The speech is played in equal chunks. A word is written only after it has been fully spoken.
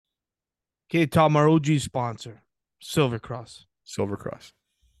Okay, Tom, our OG sponsor, Silver Cross. Silver Cross.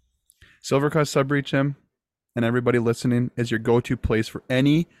 Silver Cross Sudbury Gym and everybody listening is your go-to place for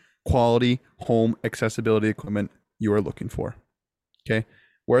any quality home accessibility equipment you are looking for. Okay.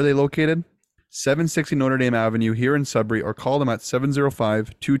 Where are they located? 760 Notre Dame Avenue here in Sudbury, or call them at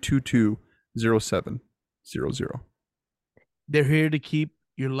 705-222-0700. They're here to keep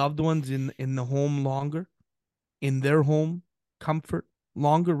your loved ones in the home longer, in their home comfort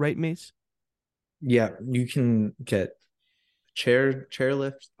longer, right, Mace? Yeah, you can get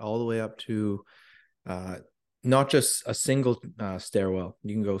chairlift all the way up to uh not just a single stairwell.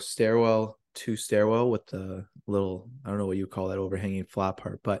 You can go stairwell to stairwell with the little, I don't know what you call that overhanging flat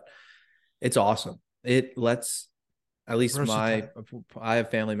part, but it's awesome. It lets at least Versatile. I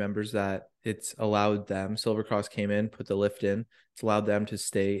have family members that it's allowed them. Silver Cross came in, put the lift in. It's allowed them to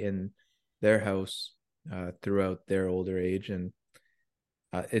stay in their house throughout their older age, and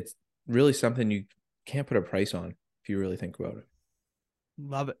it's really something you can't put a price on if you really think about it.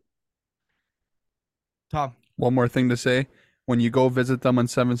 Love it. Tom, One more thing to say. When you go visit them on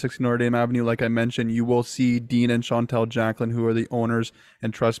 760 Notre Dame Avenue, like I mentioned, you will see Dean and Chantel Jacqueline, who are the owners.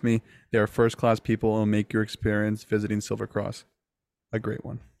 And trust me, they are first-class people and will make your experience visiting Silver Cross a great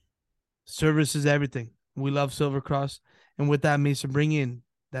one. service is everything. We love Silver Cross. And with that, Mason, bring in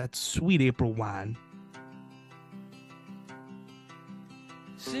that sweet April wine.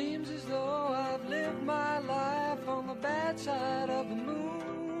 Seems as though I've lived my life on the bad side of the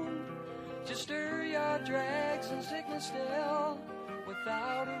moon. Just stir your dregs and sickness still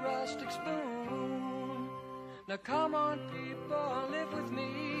without a rustic spoon. Now come on, people, live with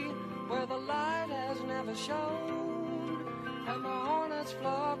me where the light has never shone, and the hornets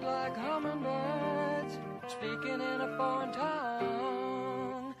flock like hummingbirds, speaking in a foreign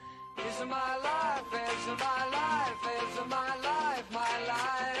tongue. It's my life, it's my life, it's my life, my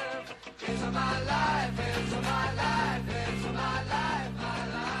life. It's my life, it's my life, it's my life, my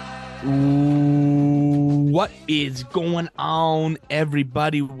life. What is going on,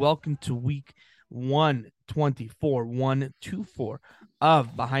 everybody? Welcome to week 124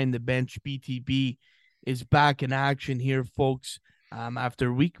 of Behind the Bench. BTB is back in action here, folks. After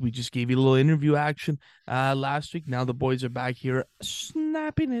a week, we just gave you a little interview action last week. Now the boys are back here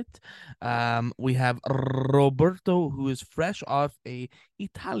snapping it. We have Roberto, who is fresh off a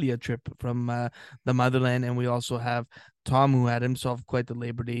Italia trip from the motherland, and we also have Tom, who had himself quite the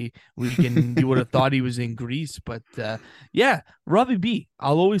Labor Day weekend. You would have thought he was in Greece, but yeah, Robbie B,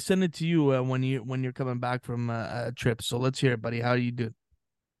 I'll always send it to you when you're coming back from a trip. So let's hear it, buddy. How are you doing?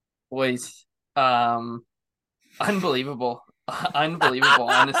 Was unbelievable. Unbelievable,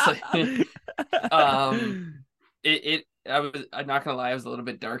 honestly. I'm not gonna lie, I was a little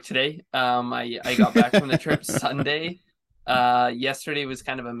bit dark today. I got back from the trip Sunday. Yesterday was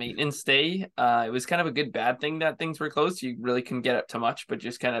kind of a maintenance day. It was kind of a good bad thing that things were closed. You really couldn't get up to much, but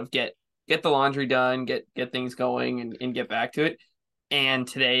just kind of get the laundry done, get things going, and get back to it. And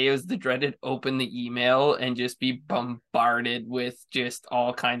today it was the dreaded open the email and just be bombarded with just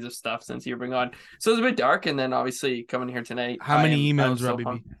all kinds of stuff since you bring on. So it was a bit dark, and then obviously coming here tonight. How many I'm emails, so Robbie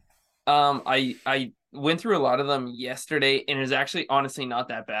B? pumped. I went through a lot of them yesterday, and it was actually honestly not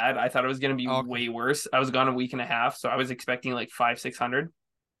that bad. I thought it was going to be Okay. way worse. I was gone a week and a half, so I was expecting like 500-600,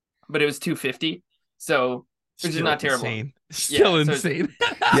 but it was 250. So which is not terrible. Insane. Still Yeah, so- insane.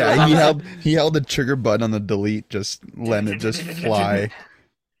 Yeah, he held the trigger button on the delete, just letting it just fly.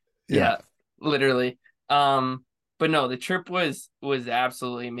 Yeah, literally. But no, the trip was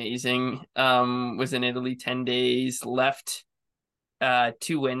absolutely amazing. Was in Italy 10 days, left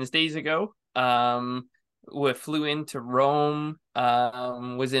 2 Wednesdays ago. We flew into Rome.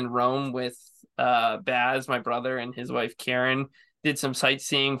 Was in Rome with Baz, my brother, and his wife Karen. Did some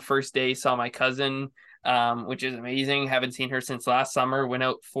sightseeing. First day saw my cousin, which is amazing. Haven't seen her since last summer. Went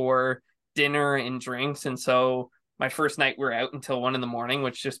out for dinner and drinks, and so my first night we were out until 1 a.m,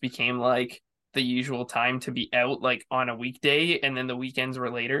 which just became like the usual time to be out, like on a weekday, and then the weekends were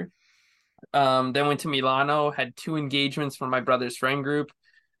later. Then went to Milano, had 2 engagements from my brother's friend group,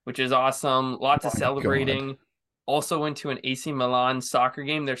 which is awesome. Lots of My celebrating. God. Also went to an AC Milan soccer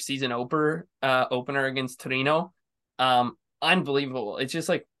game, their season opener against Torino. Unbelievable. It's just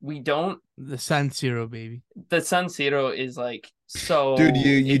like The San Siro, baby. the San Siro is like so. Dude,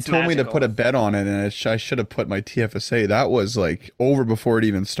 you it's told me to magical. put a bet on it, and I should have put my TFSA. That was like over before it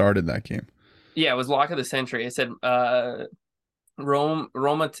even started, that game. Yeah, it was lock of the century. I said not Roma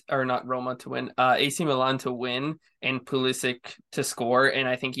to win, AC Milan to win, and Pulisic to score, and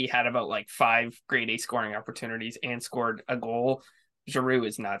I think he had about like 5 grade A scoring opportunities and scored a goal. Giroud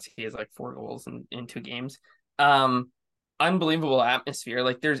is nuts. He has like 4 goals in 2 games. unbelievable atmosphere.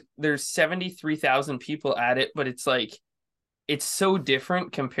 Like there's 73,000 people at it, but it's like it's so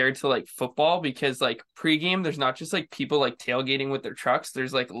different compared to like football because like pregame, there's not just like people like tailgating with their trucks.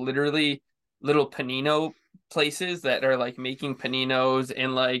 There's like literally little panino places that are like making paninos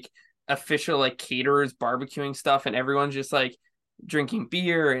and like official like caterers barbecuing stuff, and everyone's just like drinking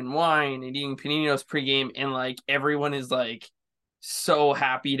beer and wine and eating paninos pregame, and like everyone is like so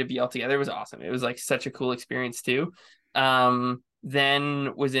happy to be all together. It was awesome. It was like such a cool experience too.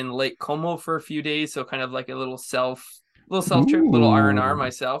 Then was in Lake Como for a few days, so kind of like a little self trip, little R&R Ooh.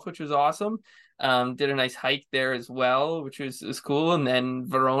 myself, which was awesome. Did a nice hike there as well, which was cool. And then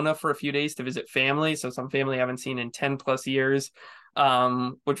Verona for a few days to visit family. So some family I haven't seen in 10 plus years,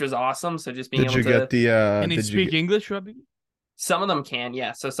 which was awesome. So just being Did able you to, get the Can he did you speak get English, Robbie? some of them can,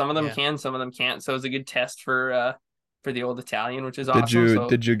 yeah. So some of them Yeah. can, some of them can't. So it was a good test for the old Italian, which is awesome. So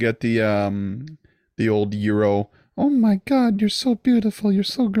did you get the old Euro? Oh my God, you're so beautiful. You're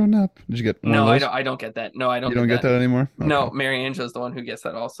so grown up. Did you get one of no, those? I don't get that. No, I don't You don't get that. that anymore? No, Okay. Mary Angela's the one who gets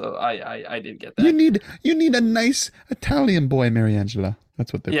that also. I did get You that. need a nice Italian boy, Mariangela.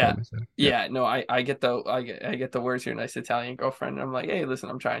 That's what they Yeah. probably said. Yeah, no, I get I get the words your nice Italian girlfriend. And I'm like, hey, listen,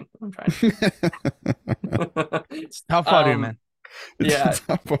 I'm trying. It's tough out here, man. It's Yeah.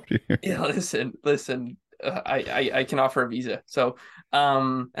 tough out here. Yeah, listen. I can offer a visa. So,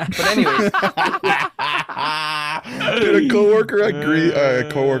 but anyways, Dude, coworker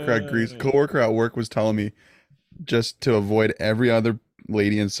at work was telling me just to avoid every other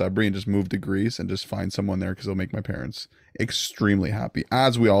lady in Sudbury and just move to Greece and just find someone there because it'll make my parents extremely happy,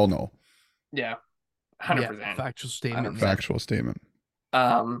 as we all know. yeah, Yeah, 100%. factual statement. 100%. Factual statement.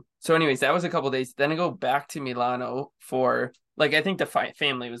 So anyways, that was a couple days. Then I go back to Milano for like I think the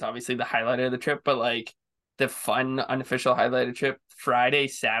family was obviously the highlight of the trip, but like the fun unofficial highlight of the trip, Friday,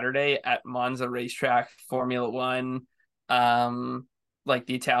 Saturday at Monza racetrack, Formula One, like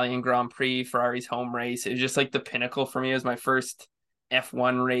the Italian Grand Prix, Ferrari's home race. It was just like the pinnacle for me. It was my first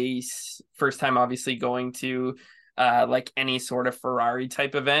F1 race, first time obviously going to like any sort of Ferrari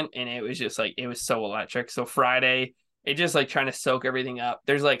type event, and it was just like it was so electric. So Friday, it just like trying to soak everything up.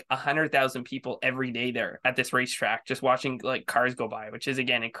 There's like 100,000 people every day there at this racetrack, just watching like cars go by, which is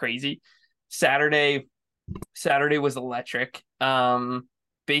again crazy. Saturday was electric.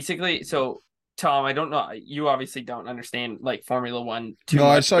 Basically, so Tom, I don't know. You obviously don't understand like Formula One too No,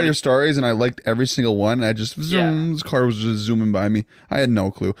 much. I saw your stories and I liked every single one. I just this car was just zooming by me. I had no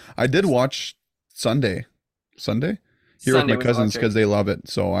clue. I did watch Sunday here with my cousins because they love it.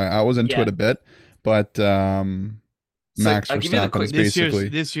 So I was into it a bit, but Max Verstappen is basically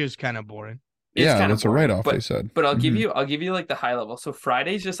this year's kind of boring. Yeah, that's a write-off. They said, but I'll give you like the high level. So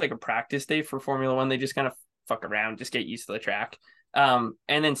Friday's just like a practice day for Formula One. They just kind of fuck around, just get used to the track. And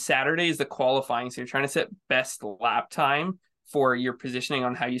then Saturday is the qualifying. So you're trying to set best lap time for your positioning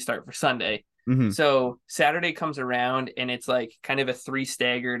on how you start for Sunday. So Saturday comes around and it's like kind of a 3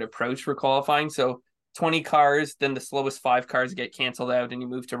 staggered approach for qualifying. So 20 cars, then the slowest 5 cars get canceled out and you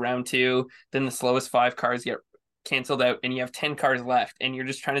move to round 2. Then the slowest 5 cars get canceled out and you have 10 cars left and you're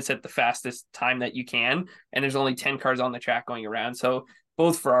just trying to set the fastest time that you can. And there's only 10 cars on the track going around. So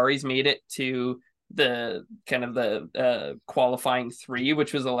both Ferraris made it to the kind of the qualifying 3,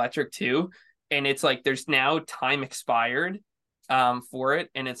 which was electric too. And it's like there's now time expired for it,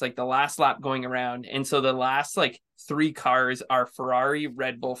 and it's like the last lap going around, and so the last like 3 cars are Ferrari,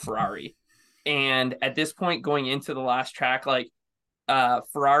 Red Bull, Ferrari. And at this point going into the last track, like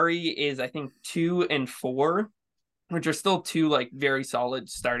Ferrari is I think 2 and 4, which are still 2 like very solid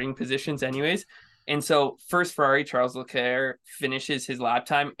starting positions anyways. And so first Ferrari, Charles Leclerc, finishes his lap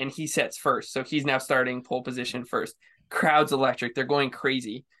time and he sets first. So he's now starting pole position first. Crowd's electric. They're going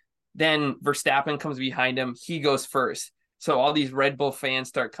crazy. Then Verstappen comes behind him. He goes first. So all these Red Bull fans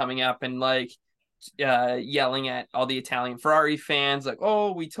start coming up and like yelling at all the Italian Ferrari fans, like,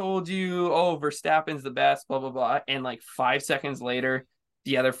 oh, we told you, oh, Verstappen's the best, blah, blah, blah. And like 5 seconds later,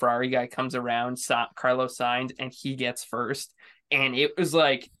 the other Ferrari guy comes around, Carlos Sainz, and he gets first. And it was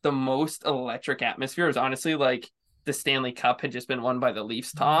like the most electric atmosphere. It was honestly like the Stanley Cup had just been won by the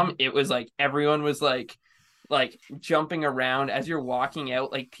Leafs, Tom. It was like everyone was like jumping around as you're walking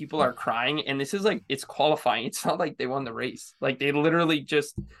out, like people are crying. And this is like, it's qualifying. It's not like they won the race. Like they literally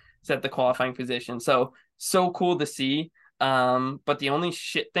just set the qualifying position. So cool to see. But the only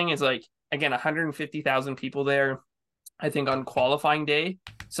shit thing is like, again, 150,000 people there, I think on qualifying day.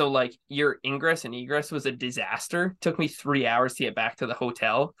 So like your ingress and egress was a disaster. Took me 3 hours to get back to the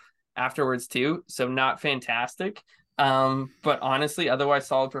hotel afterwards too. So not fantastic. But honestly, otherwise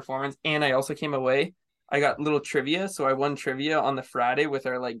solid performance. And I also came away, I got little trivia. So I won trivia on the Friday with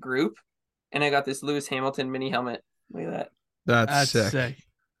our like group, and I got this Lewis Hamilton mini helmet Look at that. That's That's sick. sick.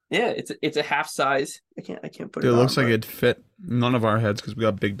 Yeah, it's a half size. I can't put Dude, it it on. looks like but- it'd fit none of our heads because we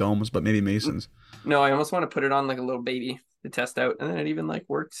got big domes, but maybe Mason's. No, I almost want to put it on like a little baby to test out, and then it even like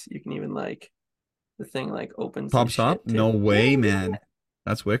works. You can even like the thing like opens. Pops and up? shit, too. No way, Yeah, man.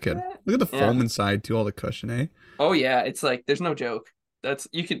 That's wicked. Look at the Yeah. foam inside too, all the cushion, eh? Oh yeah, it's like there's no joke. That's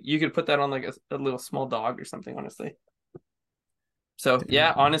you could put that on like a little small dog or something, honestly. So Damn.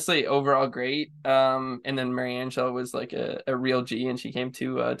 yeah, honestly, overall great. And then Mary Angela was like a real G, and she came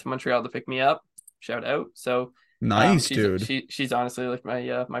to Montreal to pick me up. Shout out. So Nice, she's dude. she's honestly like my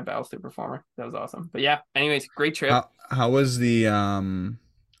battlestate performer. That was awesome. But yeah, anyways, great trip. How was the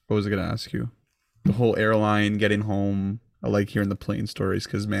what was I gonna ask you? The whole airline getting home. I like hearing the plane stories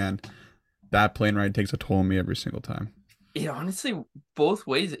because man, that plane ride takes a toll on me every single time. It honestly both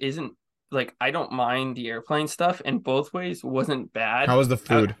ways isn't like I don't mind the airplane stuff, and both ways wasn't bad. How was the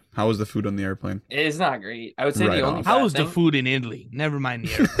food? How was the food on the airplane? It's not great. I would say Right the only off. bad How was the thing- food in Italy? Never mind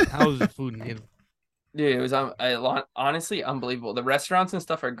the airplane. How was the food in Italy? Dude, it was honestly unbelievable. The restaurants and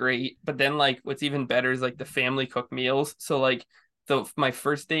stuff are great, but then like what's even better is like the family cooked meals. So like my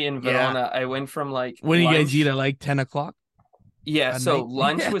first day in Yeah. Verona, I went from like When do you guys lunch- eat at like 10 o'clock? Yeah, at so night?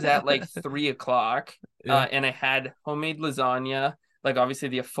 lunch was at like 3 o'clock, Yeah. and I had homemade lasagna, like obviously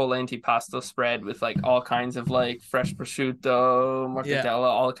the full antipasto spread with like all kinds of like fresh prosciutto, mortadella,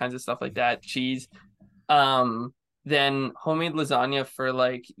 all kinds of stuff like that, cheese. Then homemade lasagna for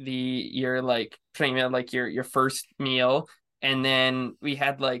like your like prima, like your first meal. And then we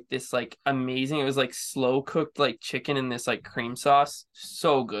had like this like amazing, it was like slow cooked like chicken in this like cream sauce.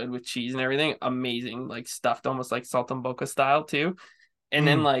 So good with cheese and everything. Amazing, like stuffed almost like saltimbocca style too. And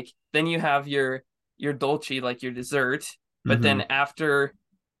then then you have your dolce, like your dessert. But then after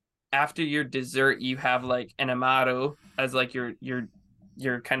your dessert, you have like an amaro as like your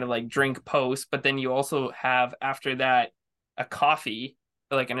kind of like drink post. But then you also have after that a coffee,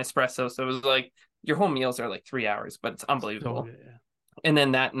 like an espresso. So it was like your whole meals are like 3 hours, but it's unbelievable. So good, yeah. And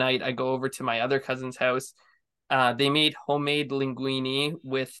then that night I go over to my other cousin's house. They made homemade linguine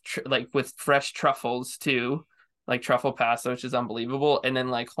with with fresh truffles too, like truffle pasta, which is unbelievable. And then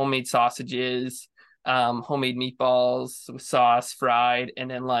like homemade sausages, homemade meatballs with sauce fried,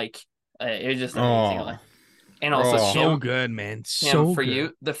 and then like it was just amazing. Oh. Like, and also Oh. So Tim, good, man. Tim, So for good.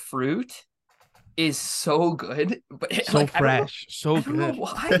 you, the fruit is so good, but So like, fresh. So I don't know good.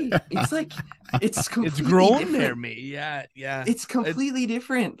 why. It's like it's completely It's grown different. there, mate. Yeah, yeah. It's completely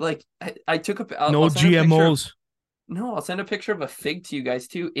different. Like I took a No I'll send a picture of- GMOs. no, I'll send a picture of a fig to you guys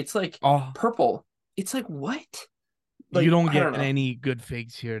too. It's like Oh, purple. It's like what? Like, you don't I get don't know. any good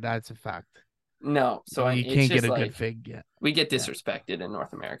figs here. That's a fact. No, so you it's can't just get a like good fig yet. we get disrespected in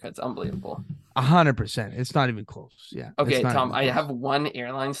North America. It's unbelievable. 100%. It's not even close. Yeah. Okay, it's not Tom, even I close. have one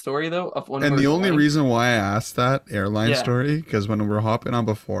airline story though of when And we're the only going. reason why I asked that airline Yeah. story, because when we were hopping on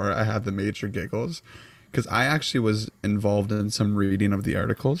before, I had the major giggles. Because I actually was involved in some reading of the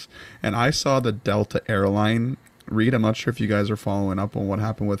articles, and I saw the Delta airline read. I'm not sure if you guys are following up on what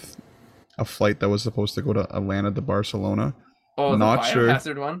happened with a flight that was supposed to go to Atlanta to Barcelona. Oh, the not sure.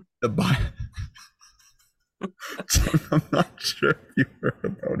 biohazard one. I'm not sure if you heard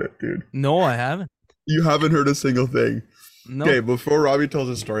about it, dude. No, I haven't. You haven't heard a single thing. No. Okay, before Robbie tells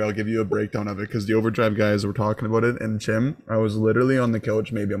his story, I'll give you a breakdown of it because the Overdrive guys were talking about it. And Jim, I was literally on the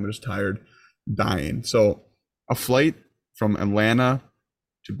couch. Maybe I'm just tired, dying. So, a flight from Atlanta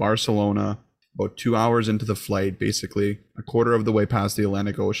to Barcelona, about 2 hours into the flight, basically a quarter of the way past the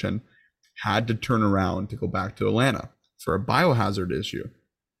Atlantic Ocean, had to turn around to go back to Atlanta for a biohazard issue.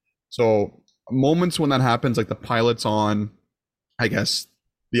 So, moments when that happens, like the pilot's on, I guess,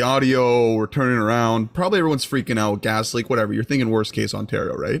 the audio, we're turning around, probably everyone's freaking out, gas leak, whatever. You're thinking worst case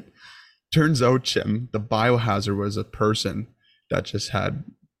Ontario, right? Turns out, Jim, the biohazard was a person that just had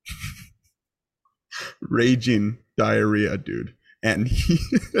raging diarrhea, dude. And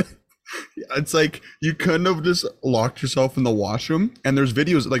it's like you couldn't have just locked yourself in the washroom. And there's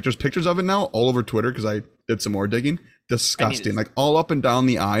videos, like there's pictures of it now all over Twitter because I did some more digging. Disgusting. Like all up and down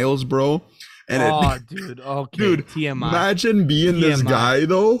the aisles, bro. And dude. Okay. dude, TMI. imagine being this TMI. guy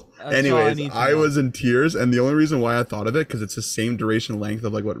though. That's all I Anyways, need to I know. was in tears, and the only reason why I thought of it because it's the same duration length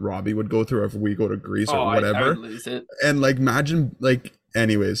of like what Robbie would go through if we go to Greece or I whatever. would lose it. And like imagine like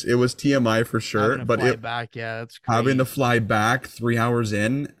anyways, it was TMI for sure. Having to But fly it, back, yeah, that's crazy. having to fly back 3 hours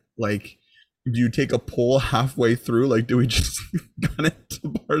in, like do you take a poll halfway through? Like, do we just gun it to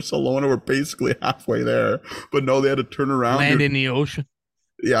Barcelona? We're basically halfway there. But no, they had to turn around. land dude. in the ocean.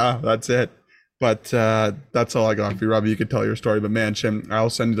 Yeah, that's it. But that's all I got for you, Robbie. You could tell your story. But man, Chim, I'll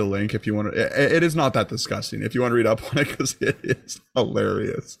send you the link if you want to. It is not that disgusting if you want to read up on it because it is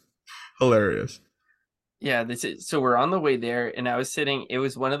hilarious. Hilarious. Yeah, this is so we're on the way there, and I was sitting. It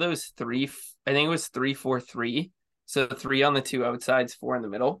was one of those three. I think it was 3-4-3. So three on the two outsides, four in the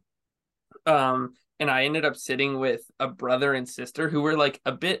middle. And I ended up sitting with a brother and sister who were like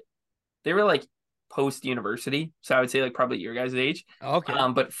a bit. They were like post university, so I would say like probably your guys' age. Okay.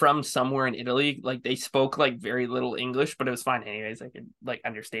 But from somewhere in Italy, like they spoke like very little English, but it was fine anyways. I could like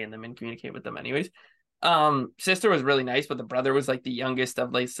understand them and communicate with them anyways. Sister was really nice, but the brother was like the youngest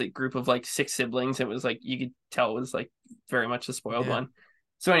of like a group of like six siblings. It was like you could tell it was like very much the spoiled one.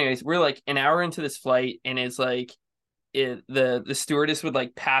 So anyways, we're like an hour into this flight, and it's like the stewardess would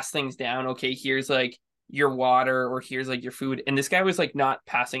like pass things down. Okay, here's like your water, or here's like your food, and this guy was like not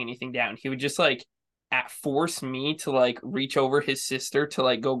passing anything down. He would just like force me to like reach over his sister to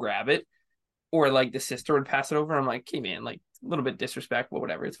like go grab it, or like the sister would pass it over. I'm like, hey man, like a little bit disrespectful,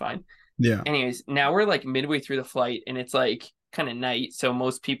 whatever, it's fine. Yeah. Anyways, now we're like midway through the flight, and it's like kind of night, so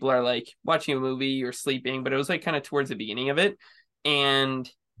most people are like watching a movie or sleeping, but it was like kind of towards the beginning of it, and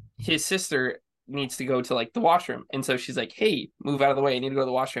his sister needs to go to like the washroom, and so she's like, hey, move out of the way, I need to go to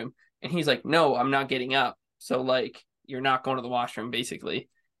the washroom. And he's like, no, I'm not getting up, so like you're not going to the washroom basically.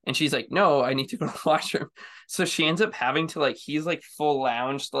 And she's like, no, I need to go to the washroom. So she ends up having to like, he's like full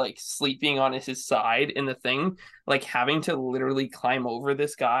lounged, like sleeping on his side in the thing, like having to literally climb over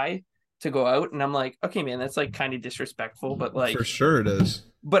this guy to go out. And I'm like, okay, man, that's like kind of disrespectful, but like, For sure it is.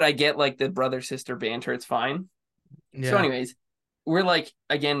 but I get like the brother sister banter. It's fine. So, anyways, we're like,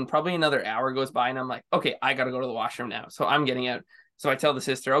 again, probably another hour goes by, and I'm like, okay, I got to go to the washroom now. So I'm getting out. So I tell the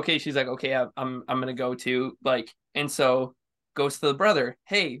sister, okay, she's like, okay, I'm going to go to like, and so goes to the brother,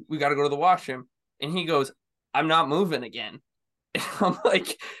 hey, we got to go to the washroom. And he goes, I'm not moving again. And I'm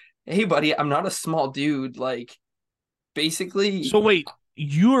like, hey, buddy, I'm not a small dude. Like, basically. So wait,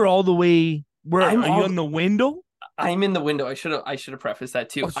 you're all the way. Where are you in the window? I'm in the window. I should have prefaced that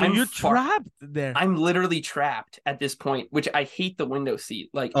too. Oh, so you're trapped there. I'm literally trapped at this point, which I hate the window seat.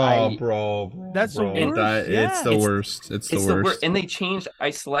 Like, bro, that's the worst. It's the worst. It's the worst. And they changed.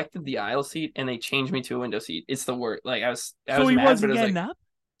 I selected the aisle seat, and they changed me to a window seat. It's the worst. Like I was so he mad, wasn't but getting like, up.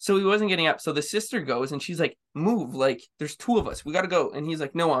 So he wasn't getting up. So the sister goes, and she's like, "Move! Like there's two of us. We got to go." And he's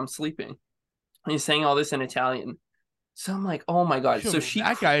like, "No, I'm sleeping." And he's saying all this in Italian. So I'm like, "Oh my god!" So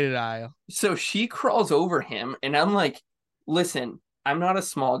that guy to the aisle. So she crawls over him, and I'm like, listen, I'm not a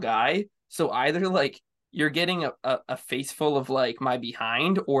small guy, so either like you're getting a face full of like my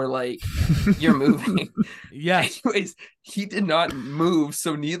behind, or like you're moving. Yeah. Anyways, he did not move,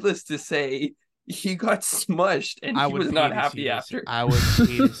 so needless to say, he got smushed, and he was not happy after. I would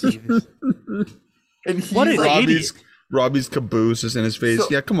hate to see this. And he's what an like, idiot. Robbie's caboose is in his face.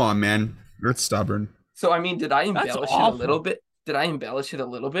 Yeah, come on, man. You're stubborn. So I mean, did I embellish it a little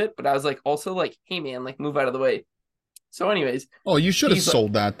bit? But I was like, also like, hey man, like move out of the way. So anyways, you should have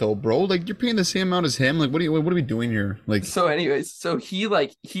sold that though, bro. Like you're paying the same amount as him. Like what are we doing here? Like so anyways, so he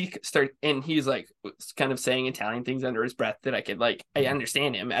starts, and he's like kind of saying Italian things under his breath that I could like, I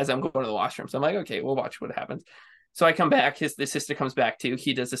understand him as I'm going to the washroom. So I'm like, okay, we'll watch what happens. So I come back, the sister comes back too.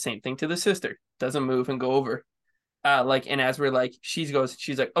 He does the same thing to the sister, doesn't move and go over. And as we're like, she's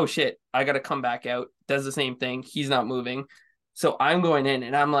like, oh shit, I gotta come back out, does the same thing, he's not moving. So I'm going in,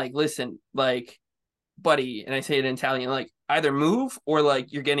 and I'm like, listen, like, buddy, and I say it in Italian, like, either move or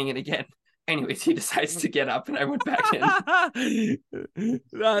like you're getting it again. Anyways, he decides to get up, and I went back in.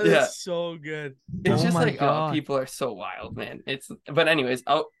 That is so good. It's just like, God. Oh, people are so wild, man. But anyways,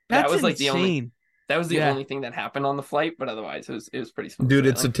 that was like insane. That was the only thing that happened on the flight, but otherwise it was pretty smooth. Dude,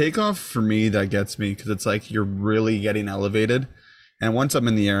 it's a takeoff for me that gets me, because it's like you're really getting elevated, and once I'm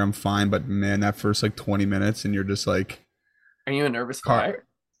in the air, I'm fine. But man, that first like 20 minutes, and you're just like, are you a nervous flyer?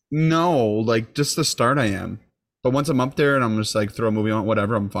 No, like just the start I am. But once I'm up there and I'm just like throw a movie on,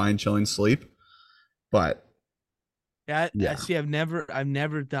 whatever, I'm fine, chilling, sleep. But yeah. See, I've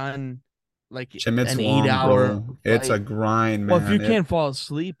never done like Jim, it's an long, 8-hour. Bro. It's a grind, man. Well, if you can't fall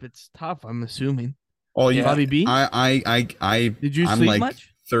asleep, it's tough. I'm assuming. Oh yeah, Bobby B. I did you I'm sleep like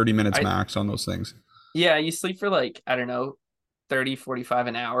much? 30 minutes max on those things. Yeah, you sleep for like, I don't know, 30, 45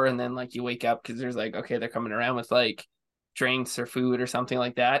 an hour, and then like you wake up because there's like, okay, they're coming around with like drinks or food or something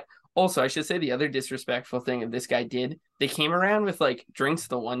like that. Also, I should say the other disrespectful thing that this guy did, they came around with like drinks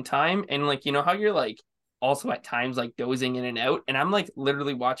the one time, and like, you know how you're like also at times like dozing in and out, and I'm like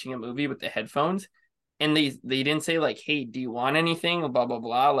literally watching a movie with the headphones, and they didn't say like, hey, do you want anything, blah blah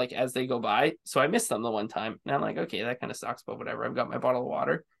blah, like as they go by. So I missed them the one time, and I'm like, okay, that kind of sucks, but whatever, I've got my bottle of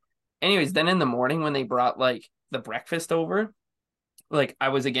water. Anyways, then in the morning when they brought like the breakfast over, like I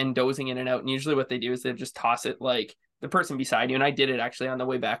was again dozing in and out. And usually what they do is they just toss it like the person beside you. And I did it actually on the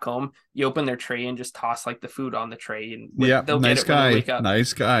way back home. You open their tray and just toss like the food on the tray, and Yeah, they'll nice get it when they guy. wake up.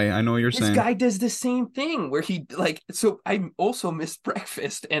 Nice guy. I know what you're This saying. guy does the same thing where he like, so I also missed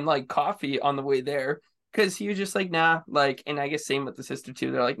breakfast and like coffee on the way there because he was just like, nah, like, and I guess same with the sister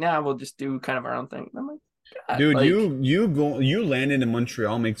too. They're like, nah, we'll just do kind of our own thing. And I'm like, God, Dude, like, you landing in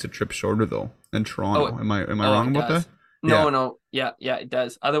Montreal makes the trip shorter though than Toronto. Am I wrong about that? No, yeah, it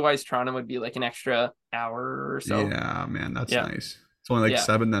does. Otherwise, Toronto would be like an extra hour or so. Yeah, man, that's Yeah. nice. It's only like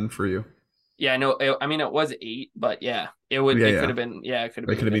 7 then for you. Yeah, I know. I mean, it was 8, but yeah, it would. Yeah, it yeah. could have been. Yeah, it could have It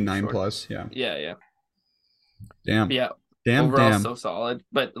been. could have been 9 shorter. plus. Yeah. Yeah. Damn. But yeah. Overall, so solid.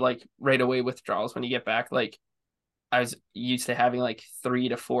 But like right away withdrawals when you get back. Like I was used to having like 3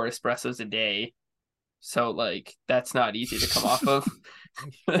 to 4 espressos a day, so like that's not easy to come off of.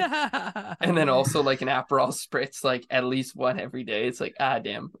 And then also like an Aperol spritz, like at least one every day. It's like,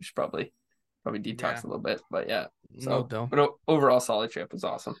 damn, we should probably detox a little bit. But yeah, so but overall solid trip was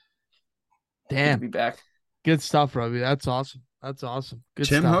awesome. Damn, good to be back. Good stuff, Robbie. That's awesome. Good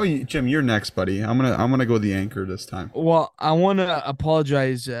Jim, stuff. Jim, you're next, buddy. I'm gonna go the anchor this time. Well, I want to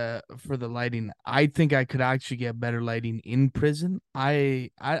apologize for the lighting. I think I could actually get better lighting in prison. I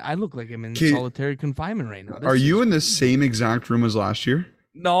look like I'm in solitary confinement right now. Are you in the same exact room as last year?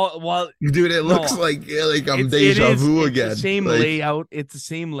 No, well, dude, it looks like I'm deja vu again. It's the same layout. It's the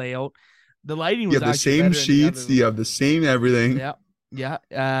same layout. The lighting was you have the same sheets. You have the same everything.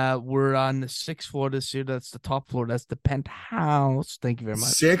 Yeah. We're on the 6th floor this year. That's the top floor. That's the penthouse. Thank you very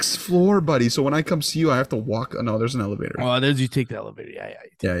much. 6th floor, buddy. So when I come see you, I have to walk. No, there's an elevator. Oh, you take the elevator.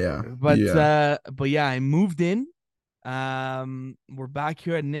 Yeah. But yeah, I moved in. We're back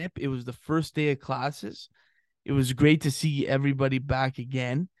here at NIP. It was the first day of classes. It was great to see everybody back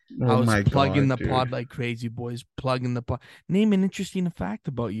again. I was plugging the pod like crazy, boys. Plugging the pod. Name an interesting fact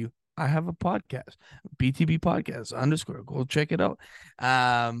about you. I have a podcast, BTB podcast _. Go check it out.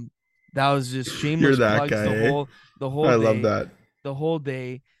 That was just shameless You're that plugs guy, the whole I day. love that. The whole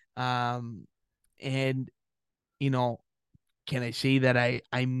day. And can I say that I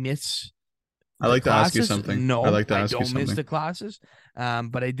miss I like to ask you something. No, I like to ask you something. I don't miss the classes,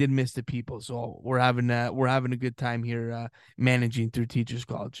 but I did miss the people. So we're having a good time here managing through Teachers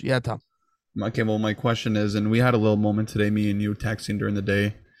College. Yeah, Tom. Okay, well, my question is, and we had a little moment today, me and you texting during the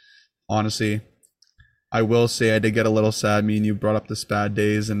day. Honestly, I will say I did get a little sad. Me and you brought up the SPAD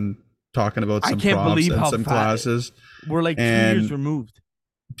days and talking about some profs and some classes. We're like 2 years removed.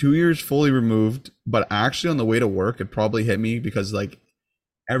 2 years fully removed, but actually on the way to work, it probably hit me because like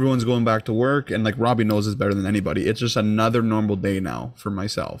everyone's going back to work, and like Robbie knows this better than anybody. It's just another normal day now for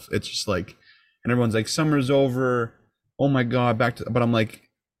myself. It's just like, and everyone's like, summer's over. Oh my God, back to, but I'm like,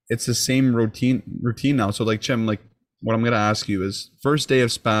 it's the same routine now. So like, Jim, like what I'm going to ask you is first day of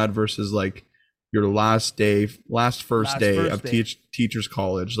SPAD versus like your first day of Teachers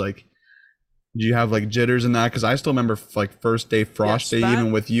College. Like, do you have like jitters in that? Cause I still remember like first day frosh day,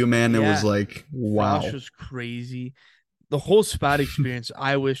 even with you, man, it was like, wow. Frosh was crazy. The whole SPAD experience,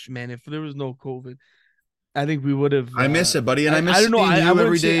 I wish, man, if there was no COVID, I think we would have. I miss it, buddy, and I miss seeing you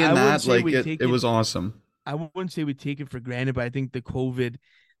every day and that. Like it was awesome. I wouldn't say we take it for granted, but I think the COVID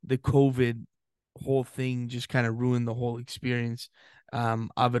whole thing just kind of ruined the whole experience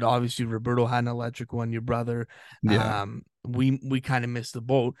of it. Obviously, Roberto had an electric one, your brother. Yeah. We kind of missed the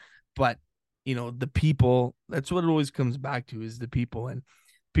boat, but the people. That's what it always comes back to is the people and.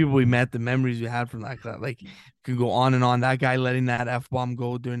 People we met, the memories we had from that, like can go on and on. That guy letting that F-bomb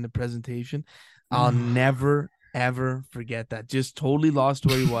go during the presentation, I'll never ever forget that. Just totally lost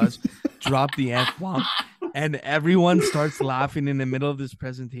where he was, dropped the F-bomb, and everyone starts laughing in the middle of this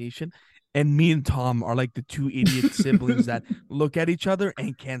presentation. And me and Tom are like the two idiot siblings that look at each other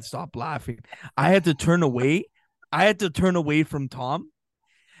and can't stop laughing. I had to turn away from Tom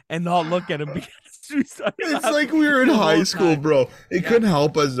and not look at him because it's like we were in high school, bro. It couldn't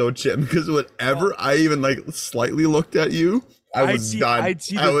help us though, Jim, because whenever I even like slightly looked at you, I'd see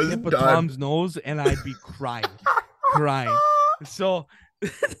the tip of Tom's nose and I'd be crying. So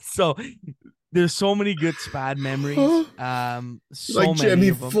there's so many good SPAD memories. So like Jim, many he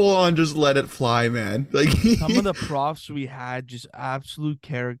of them. Full on just let it fly, man. Like some of the profs we had, just absolute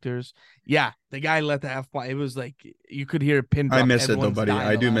characters. Yeah, the guy let the F-bomb. It was like you could hear a pin drop. I miss it though, buddy.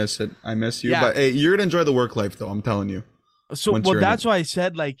 I do miss it. I miss you. Yeah. But hey, you're gonna enjoy the work life though. I'm telling you. So that's why I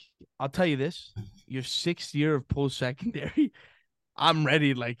said, like, I'll tell you this: your 6th year of post-secondary, I'm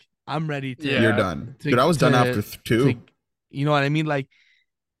ready. Like, I'm ready to. You're done, dude. I was done after 2. You know what I mean? Like,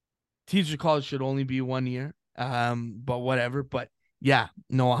 Teacher College should only be 1 year. But whatever. But Yeah,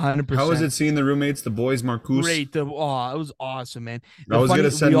 no, 100%. How was it seeing the roommates, the boys, Marcus? Great. It was awesome, man. I was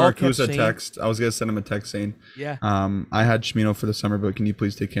gonna send we all Marcus kept a saying, text. I was gonna send him a text saying, yeah, I had Shmino for the summer, but can you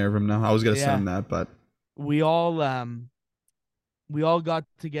please take care of him now? I was gonna send yeah. him that, but We all got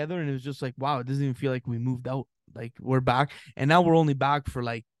together, and it was just like, wow, it doesn't even feel like we moved out. Like we're back, and now we're only back for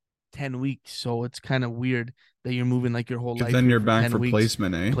like 10 weeks, so it's kind of weird that you're moving like your whole because life then here you're for back 10 for weeks.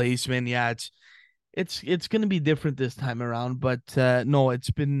 placement, eh? Placement, yeah, it's gonna be different this time around, but no, it's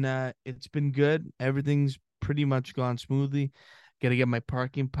been good. Everything's pretty much gone smoothly. Gotta get my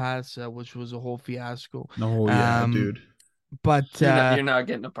parking pass, which was a whole fiasco. Oh yeah, dude. But You're not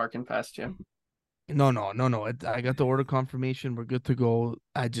getting a parking pass, Jim. no. I got the order confirmation. We're good to go.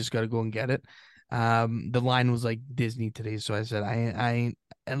 I just got to go and get it. The line was like Disney today, so I said I ain't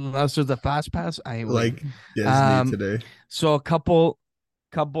unless there's a fast pass, I ain't waiting. Like Disney Um, today. so a couple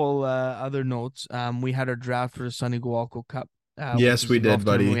other notes. We had our draft for the Sunny Gualco Cup. Yes, Which is we the golf did,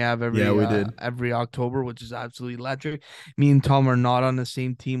 tournament buddy. we have Yeah, we did. every October, which is absolutely electric. Me and Tom are not on the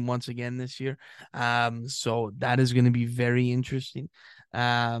same team once again this year. So that is going to be very interesting.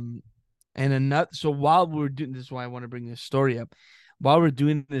 Um, so while we're doing this, is why I want to bring this story up. While we're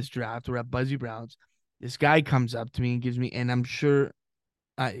doing this draft, we're at Buzzy Brown's. This guy comes up to me and gives me, and I'm sure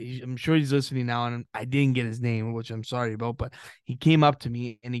he's listening now, and I didn't get his name, which I'm sorry about, but he came up to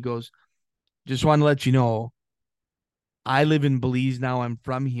me and he goes, "Just want to let you know, I live in Belize now. I'm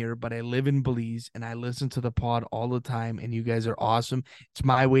from here, but I live in Belize and I listen to the pod all the time, and you guys are awesome. It's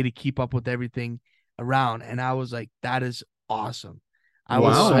my way to keep up with everything around." And I was like, "That is awesome." I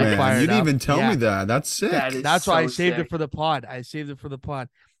was Wow, so man. fired You didn't up. even tell Yeah. me that. That's sick. That is That's why I so saved sick. it for the pod. I saved it for the pod.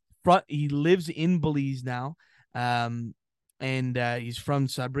 He lives in Belize now. And he's from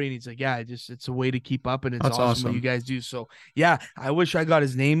Sudbury, and he's like, yeah, it's a way to keep up, and it's That's awesome what awesome. you guys do. So yeah, I wish I got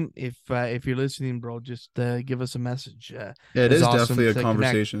his name. If you're listening, bro, just give us a message. Yeah, it it's is awesome definitely a to connect.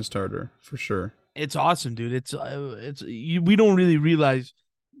 conversation starter for sure. It's awesome, dude. We don't really realize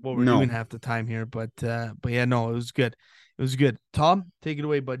what we're No. doing half the time here, but yeah, no, it was good. It was good. Tom, take it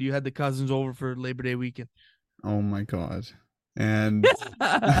away, bud. You had the cousins over for Labor Day weekend. Oh my god. And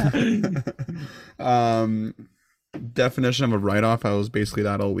definition of a write-off, I was basically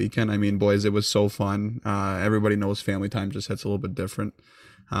that all weekend. I mean, boys, it was so fun. Everybody knows family time just hits a little bit different.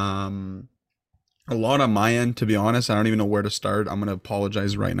 A lot on my end, to be honest. I don't even know where to start. I'm gonna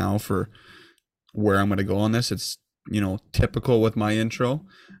apologize right now for where I'm gonna go on this. It's typical with my intro.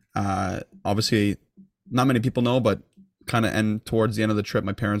 Obviously not many people know, but kind of end towards the end of the trip,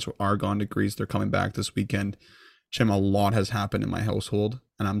 my parents are gone to Greece. They're coming back this weekend. Jim, a lot has happened in my household,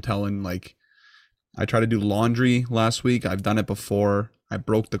 and I'm telling, like, I tried to do laundry last week. I've done it before. I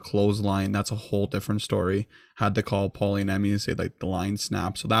broke the clothesline. That's a whole different story. Had to call Paulie and Emmy and say, like, the line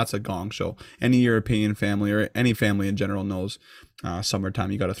snapped. So that's a gong show. Any European family or any family in general knows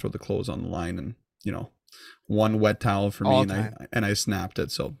summertime, you got to throw the clothes on the line, and one wet towel for me, and I snapped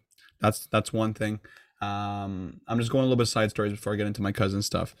it. So that's one thing. I'm just going a little bit of side stories before I get into my cousin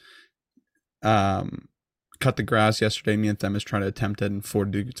stuff. Cut the grass yesterday. Me and Themis trying to attempt it in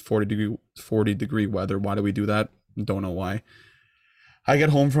 40 degree weather. Why do we do that? Don't know why. I get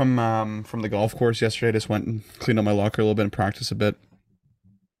home from the golf course yesterday. I just went and cleaned up my locker a little bit and practiced a bit,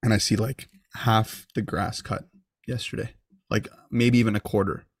 and I see like half the grass cut yesterday, like maybe even a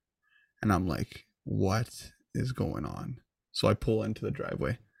quarter, and I'm like, what is going on? So I pull into the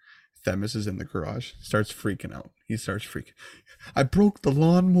driveway. Themis is in the garage, starts freaking out. He starts freaking. I broke the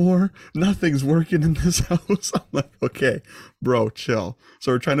lawnmower. Nothing's working in this house. I'm like, okay, bro, chill.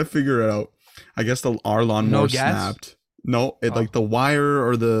 So we're trying to figure it out. I guess our lawnmower snapped. No, like the wire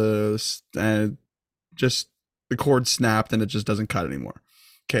or just the cord snapped and it just doesn't cut anymore.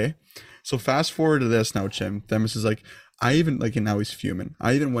 Okay, so fast forward to this now, Chim. Themis is like, and now he's fuming.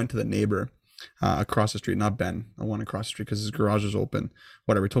 I even went to the neighbor across the street, not Ben, the one across the street, because his garage is open.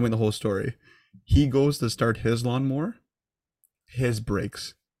 Whatever, he told me the whole story. He goes to start his lawnmower, his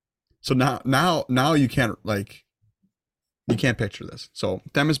brakes. So now you can't picture this. So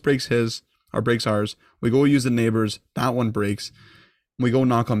Themis breaks his, our breaks ours. We go use the neighbors, that one breaks. We go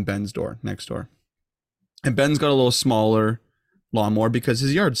knock on Ben's door, next door. And Ben's got a little smaller lawnmower because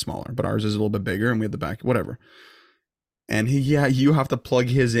his yard's smaller, but ours is a little bit bigger and we have the back, whatever. And you have to plug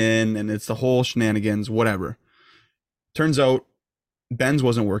his in, and it's the whole shenanigans, whatever. Turns out Ben's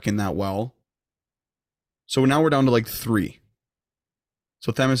wasn't working that well. So now we're down to like 3.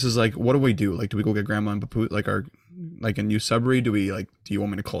 So Themis is like, what do we do? Like, do we go get Grandma and Papu, in New Sudbury? Do you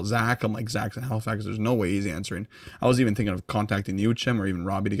want me to call Zach? I'm like, Zach's in Halifax. There's no way he's answering. I was even thinking of contacting you, Chim, or even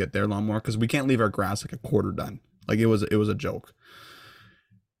Robbie to get their lawnmower, because we can't leave our grass like a quarter done. Like, it was a joke.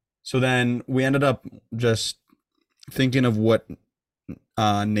 So then we ended up just thinking of what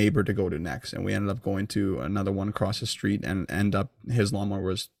neighbor to go to next, and we ended up going to another one across the street, and his lawnmower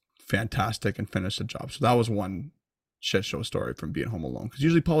was fantastic and finished the job. So that was one shit show story from being home alone, because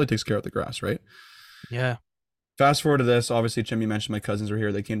usually Polly takes care of the grass, right? Yeah. Fast forward to this, obviously, Jim, you mentioned my cousins were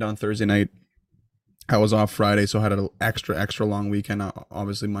here. They came down Thursday night. I was off Friday, so I had an extra long weekend.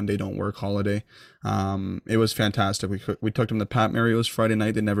 Obviously, Monday don't work, holiday. It was fantastic. We took them to Pat Mario's Friday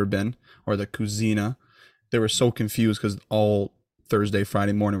night. They'd never been, or the Cuisina. They were so confused because all Thursday,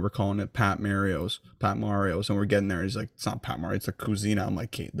 Friday morning, we're calling it Pat Mario's, and we're getting there. He's like, it's not Pat Mario, it's the Cuisina. I'm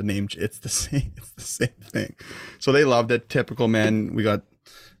like, the name, it's the same thing. So they loved it. Typical, man. We got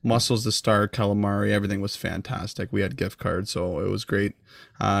mussels to start, calamari, everything was fantastic. We had gift cards, so it was great.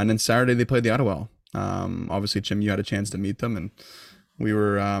 And then Saturday they played the Ottawa. Obviously, Jim, you had a chance to meet them, and we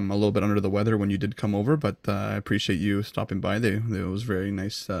were a little bit under the weather when you did come over, but I appreciate you stopping by. It was very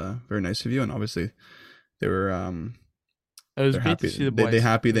nice of you, and obviously they were It was they're great happy. to see the boys. They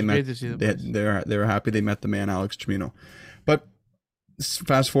were happy they met the man Alex Chimino. But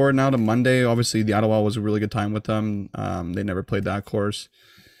fast forward now to Monday. Obviously, the Ottawa was a really good time with them. They never played that course,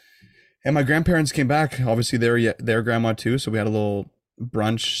 and my grandparents came back. Obviously, their grandma too. So we had a little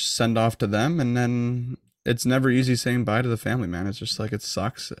brunch send off to them, and then it's never easy saying bye to the family, man. It's just like, it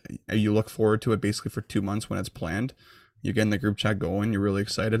sucks. You look forward to it basically for 2 months when it's planned. You're getting the group chat going. You're really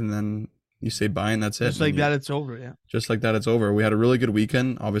excited, and then you say bye, and that's it. Just like that, it's over. Yeah. Just like that, it's over. We had a really good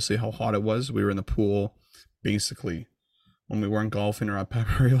weekend. Obviously, how hot it was. We were in the pool, basically. When we weren't golfing or at Pat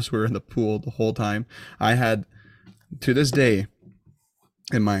Mario's, we were in the pool the whole time. I had, to this day,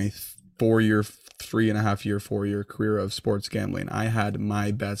 in my 4-year career of sports gambling, I had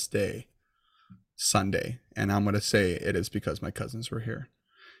my best day Sunday. And I'm going to say it is because my cousins were here.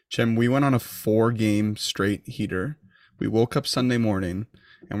 Jim, we went on a 4-game straight heater. We woke up Sunday morning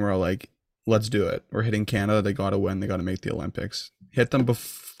and we're all like, let's do it. We're hitting Canada. They got to win. They got to make the Olympics. Hit them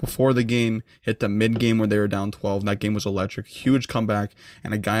before the game, hit them mid-game where they were down 12. That game was electric. Huge comeback.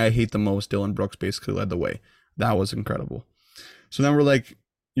 And a guy I hate the most, Dylan Brooks, basically led the way. That was incredible. So then we're like,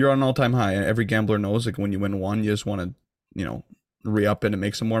 you're on an all-time high. Every gambler knows, like, when you win one, you just want to, re-up it and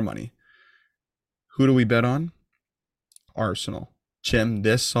make some more money. Who do we bet on? Arsenal. Jim,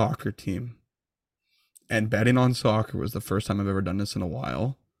 this soccer team. And betting on soccer was the first time I've ever done this in a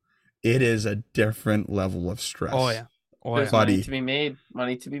while. It is a different level of stress. Oh yeah. There's money to be made.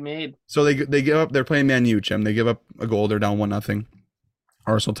 Money to be made. So they give up. They're playing Man U, Jim. They give up a goal. They're down 1-0.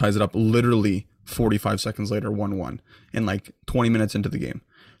 Arsenal ties it up literally 45 seconds later, 1-1, in like 20 minutes into the game.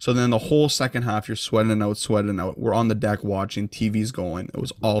 So then the whole second half, you're sweating out. We're on the deck watching. TV's going. It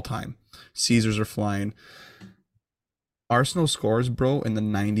was all time. Caesars are flying. Arsenal scores, bro, in the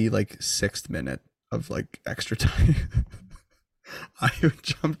 96th minute of like extra time. I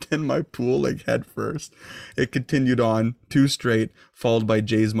jumped in my pool like head first. It continued on 2 straight, followed by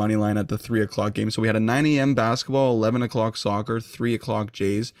Jay's money line at the 3:00 game. So we had a 9 a.m. basketball, 11 o'clock soccer, 3:00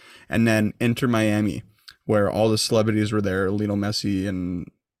 Jay's, and then Inter Miami, where all the celebrities were there. Lionel Messi and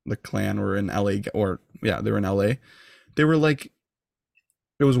the clan were in LA, they were in LA. They were like,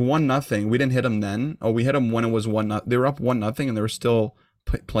 it was 1-0. We didn't hit them then. Oh, we hit them when it was 1-0. They were up 1-0, and they were still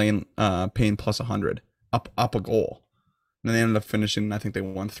paying plus 100 up a goal. And then they ended up finishing, I think they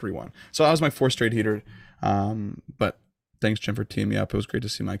won 3-1. So that was my 4th straight heater. But thanks, Jim, for teaming me up. It was great to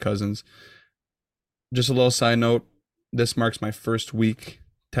see my cousins. Just a little side note, this marks my first week,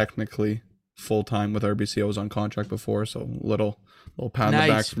 technically, full-time with RBC. I was on contract before, so little pat on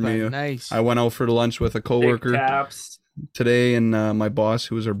the back for me. Nice. I went out for lunch with a coworker today, and my boss,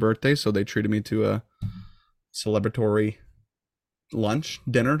 who was her birthday, so they treated me to a celebratory lunch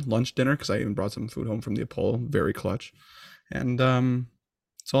dinner, because I even brought some food home from the Apollo. Very clutch. And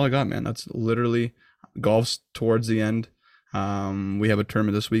that's all I got, man. That's literally golf's towards the end. We have a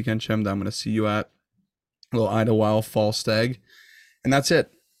tournament this weekend, Chim, that I'm going to see you at. A little Idlewild Fall Stag. And that's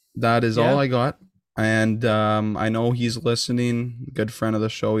it. That is all I got. And I know he's listening. Good friend of the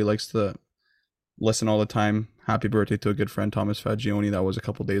show. He likes to listen all the time. Happy birthday to a good friend, Thomas Fagioni. That was a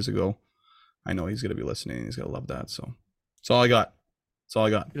couple days ago. I know he's going to be listening. He's going to love that. So that's all I got.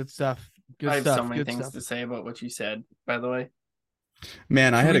 Good stuff. I have so many things to say about what you said, by the way.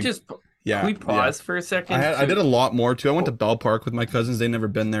 Man, Can we pause for a second? I did a lot more too. I went to Bell Park with my cousins. They never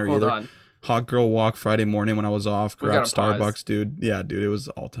been there either. On. Hot girl walk Friday morning when I was off. Grabbed Starbucks, pause. dude. Yeah, dude, it was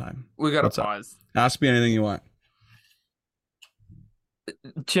all time. We got to pause. Ask me anything you want.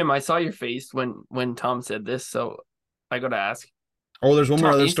 Jim, I saw your face when Tom said this, so I got to ask. Oh, there's one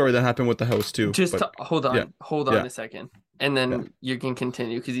more other story that happened with the house too. Hold on a second, and then you can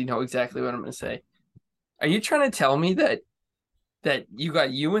continue because you know exactly what I'm going to say. Are you trying to tell me that you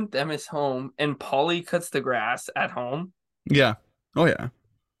got you and Themis home and Polly cuts the grass at home? Yeah. Oh yeah.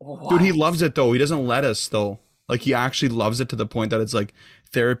 Dude, he What? loves it though. He doesn't let us though. Like he actually loves it to the point that it's like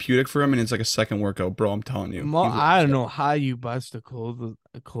therapeutic for him and it's like a second workout, bro. I'm telling you. He I loves don't it. know how you bust a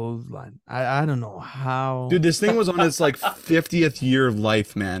clothesline. I don't know how. Dude, this thing was on its like 50th year of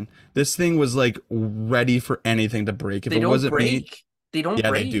life, man. This thing was like ready for anything to break. If They it don't wasn't me, break. They don't yeah,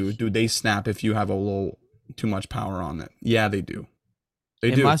 they break. do. Dude, they snap if you have a low too much power on it. Yeah, they do.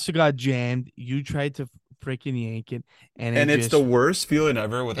 They It do. must have got jammed. You tried to freaking yank it, and it And it's the just. worst feeling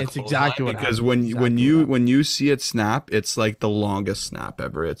ever with a It's clothesline exactly what because happened. when Exactly what happened. when you see it snap, it's like the longest snap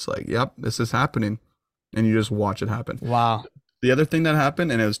ever. It's like, yep, this is happening, and you just watch it happen. Wow. The other thing that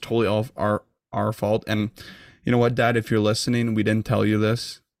happened, and it was totally all our fault. And you know what, Dad, if you're listening, we didn't tell you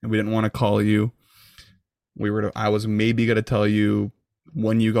this, and we didn't want to call you. I was maybe gonna tell you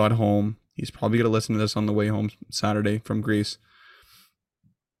when you got home. He's probably gonna listen to this on the way home Saturday from Greece.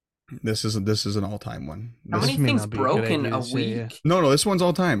 This is an all time one. How This many may things not be a good broke in idea a to say, yeah. week? No, this one's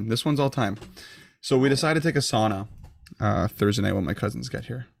all time. This one's all time. So we decided to take a sauna Thursday night when my cousins get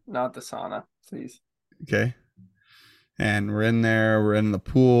here. Not the sauna, please. Okay. And we're in there, we're in the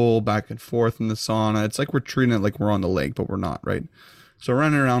pool, back and forth in the sauna. It's like we're treating it like we're on the lake, but we're not, right? So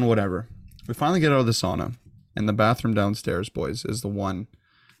running around, whatever. We finally get out of the sauna, and the bathroom downstairs, boys, is the one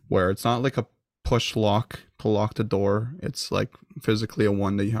where it's not like a push lock to lock the door. It's like physically a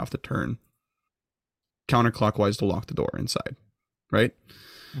one that you have to turn counterclockwise to lock the door inside, right?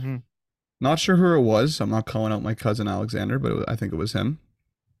 Mm-hmm. Not sure who it was. I'm not calling out my cousin Alexander, but I think it was him.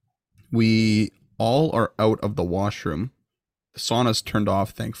 We all are out of the washroom. The sauna's turned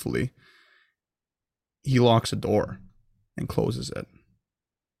off, thankfully. He locks a door and closes it.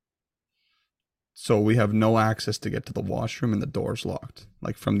 So we have no access to get to the washroom and the door's locked,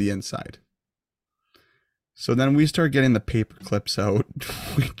 like from the inside. So then we start getting the paper clips out.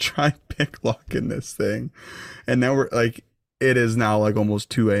 We try pick locking this thing. And now we're like, it is now like almost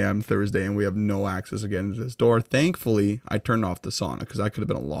 2 a.m. Thursday and we have no access again to this door. Thankfully, I turned off the sauna because that could have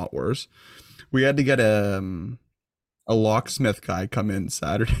been a lot worse. We had to get a locksmith guy come in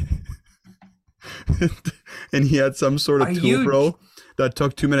Saturday. And he had some sort of Are tool, you- bro, that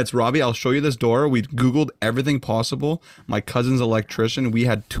took 2 minutes. Robbie, I'll show you this door. We Googled everything possible. My cousin's electrician. We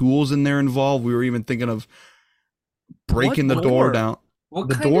had tools in there involved. We were even thinking of breaking What the door door? down. What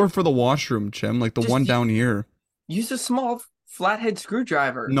The kind door of for the washroom, Chim, like the Just one u- down here. use a small flathead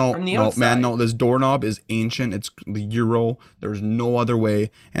screwdriver No, from the no, outside? man, no. This doorknob is ancient. It's the Euro. There's no other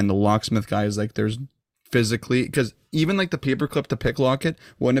way. And the locksmith guy is like, there's physically, because even like the paper clip to pick lock it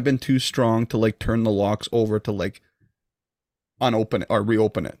wouldn't have been too strong to like turn the locks over to like unopen it or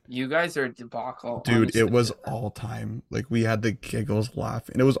reopen it. You guys are a debacle. Dude, honestly. it was all time. Like we had the giggles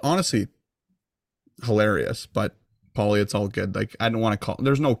laughing. It was honestly hilarious, but Paulie, it's all good. Like I didn't want to call.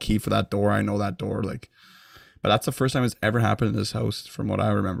 There's no key for that door. I know that door. Like, but that's the first time it's ever happened in this house, from what I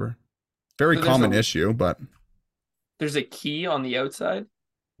remember. Very So there's common a- issue, but There's a key on the outside.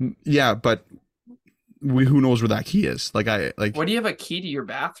 yeah, but who knows where that key is? Like What do you have a key to your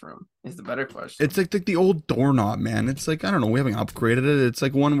bathroom? Is the better question. it's like the old doorknob, man. It's like I don't know. We haven't upgraded it. It's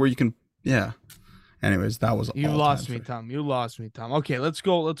like one where you can, yeah. Anyways, that was You all lost time me, for- Tom. You lost me, Tom. Okay, let's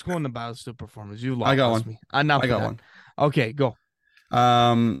go. Let's go into Battlestill performance. You lost I got one. me. Enough I got of that. one. Okay, go.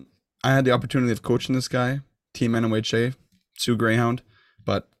 I had the opportunity of coaching this guy, Team NOHA, Sioux Greyhound,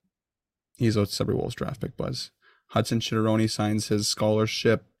 but he's a Sudbury Wolves draft pick, Buzz. Hudson Chitteroni signs his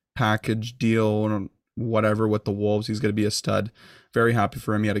scholarship package deal or whatever with the Wolves. He's going to be a stud. Very happy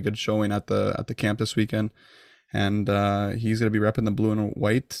for him. He had a good showing at the camp this weekend, and he's going to be repping the blue and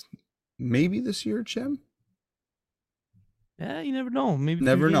white. Maybe this year, Jim. Yeah, you never know. Maybe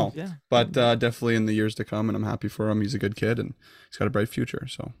Never few know. games, yeah. But definitely in the years to come, and I'm happy for him. He's a good kid, and he's got a bright future.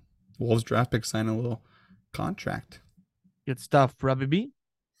 So, Wolves draft pick signing a little contract. Good stuff, Robbie B.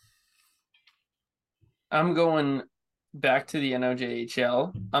 I'm going back to the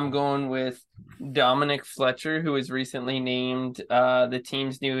NOJHL. I'm going with Dominic Fletcher, who was recently named the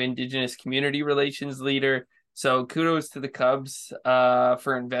team's new Indigenous Community Relations leader. So kudos to the Cubs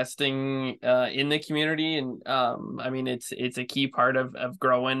for investing in the community, and I mean it's a key part of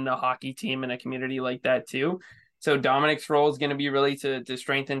growing a hockey team in a community like that too. So Dominic's role is going to be really to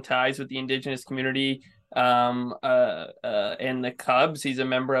strengthen ties with the Indigenous community and the Cubs. He's a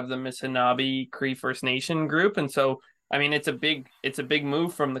member of the Missinaibi Cree First Nation group, and so I mean it's a big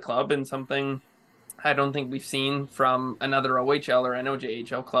move from the club and something I don't think we've seen from another OHL or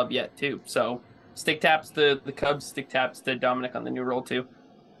NOJHL club yet too. So stick taps the Cubs, stick taps to Dominic on the new role too.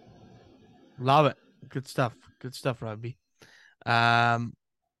 Love it. Good stuff. Good stuff, Robbie.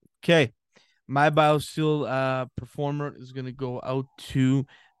 Okay. My Biosteel performer is gonna go out to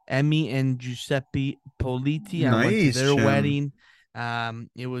Emmy and Giuseppe Politi. I went to Nice, their Jim. wedding.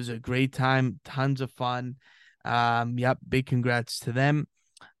 It was a great time, tons of fun. Yep, big congrats to them.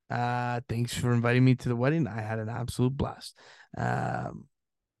 Thanks for inviting me to the wedding. I had an absolute blast.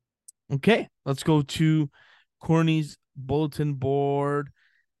 Okay, let's go to Corny's bulletin board.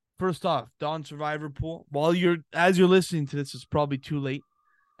 First off, Dawn Survivor Pool. As you're listening to this, it's probably too late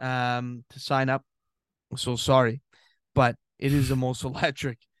to sign up. So sorry, but it is the most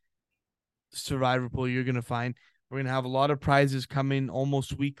electric Survivor Pool you're gonna find. We're gonna have a lot of prizes coming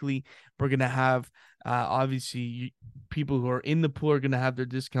almost weekly. We're gonna have obviously people who are in the pool are gonna have their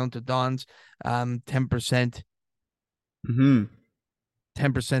discount to Dawn's 10%. Mm-hmm.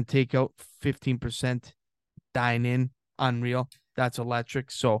 10% takeout, 15% dine in. Unreal. That's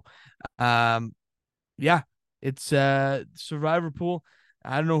electric. So yeah, it's Survivor Pool.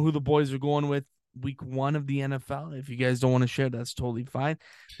 I don't know who the boys are going with week 1 of the NFL. If you guys don't want to share, that's totally fine.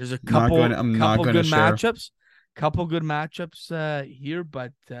 There's a couple good matchups here,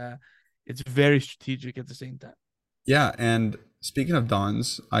 but it's very strategic at the same time. Yeah, and speaking of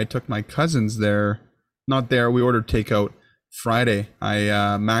Don's, I took my cousins there. Not there. We ordered takeout Friday.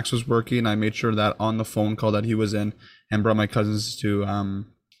 Max was working. I made sure that on the phone call that he was in, and brought my cousins to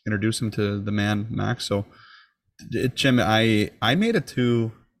introduce him to the man Max. So, Jim, I made it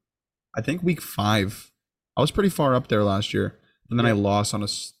to, I think, week 5. I was pretty far up there last year, and then I lost on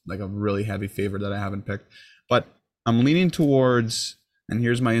a really heavy favorite that I haven't picked. But I'm leaning towards, and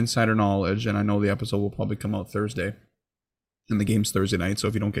here's my insider knowledge, and I know the episode will probably come out Thursday, and the game's Thursday night, so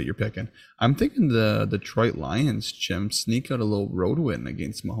if you don't get your pick in, I'm thinking the Detroit Lions, Jim, sneak out a little road win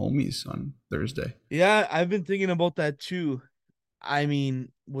against Mahomes on Thursday. Yeah, I've been thinking about that too. I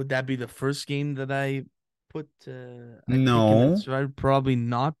mean, would that be the first game that I put? No. Probably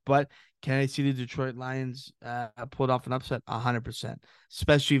not. But can I see the Detroit Lions pull off an upset? 100%.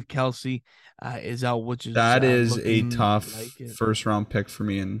 Especially if Kelsey is out, which is that is a tough first round pick for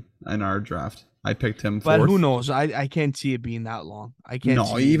me in our draft. I picked him 4th. But who knows? I can't see it being that long. I can't.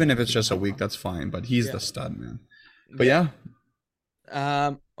 No, even if it's just a week, that's fine. But he's the stud, man. But yeah.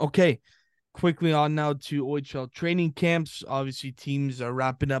 Okay. Quickly on now to OHL training camps. Obviously, teams are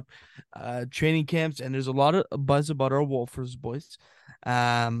wrapping up training camps, and there's a lot of buzz about our Wolfers boys.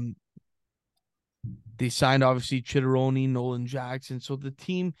 They signed obviously Chitteroni, Nolan Jackson. So the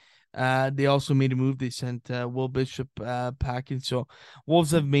team, they also made a move. They sent Will Bishop packing. So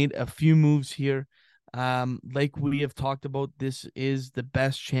Wolves have made a few moves here. Like we have talked about, this is the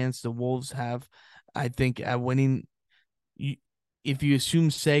best chance the Wolves have, I think, at winning. If you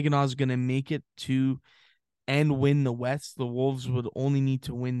assume Saginaw is going to make it to and win the West, the Wolves would only need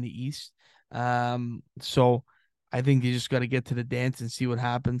to win the East. So I think you just got to get to the dance and see what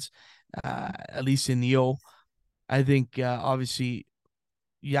happens, at least in the O. I think, obviously,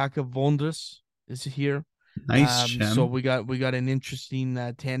 Jakob Vondras is here. Nice, so we got an interesting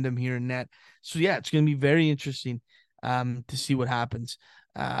tandem here in net. So, yeah, it's going to be very interesting to see what happens.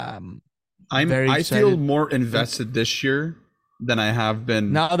 I feel more invested this year than I have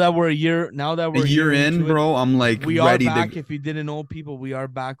been. Now that we're a year in, bro, I'm like we ready are back. If you didn't know, people, we are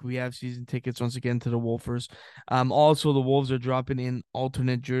back. We have season tickets once again to the Wolfers. Also the Wolves are dropping in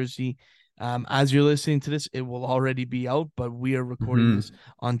alternate jersey. As you're listening to this, it will already be out, but we are recording this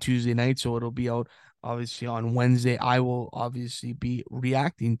on Tuesday night, so it'll be out obviously on Wednesday. I will obviously be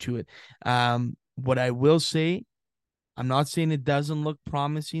reacting to it. What I will say, I'm not saying it doesn't look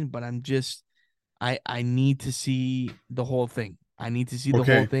promising, but I need to see the whole thing. I need to see the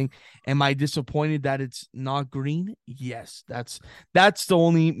whole thing. Am I disappointed that it's not green? Yes, that's the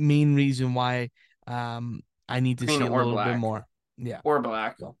only main reason why I need to see a little bit more. Yeah. Or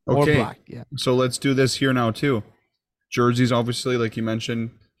black. Or black, yeah. So let's do this here now too. Jerseys, obviously, like you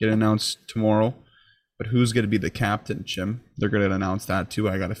mentioned, get announced tomorrow. But who's going to be the captain, Jim? They're going to announce that too,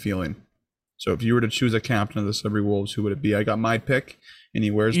 I got a feeling. So if you were to choose a captain of the Sudbury Wolves, who would it be? I got my pick, and he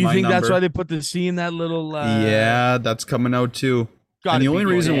wears my number. You think that's why they put the C in that little... yeah, that's coming out too. And the only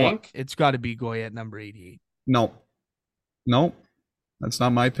reason why... It's got to be Goyette, number 88. No, that's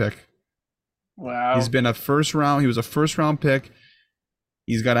not my pick. Wow. He was a first-round pick.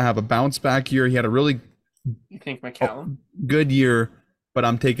 He's got to have a bounce-back year. He had a really... You think McCallum? Good year, but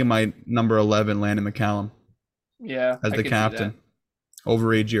I'm taking my number 11, Landon McCallum. Yeah, as the captain.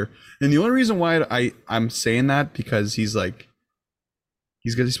 Overage year. And the only reason why I'm saying that, because he's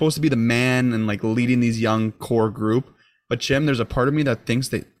supposed to be the man and like leading these young core group. But Jim, there's a part of me that thinks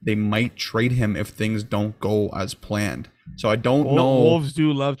that they might trade him if things don't go as planned. So I don't know. Wolves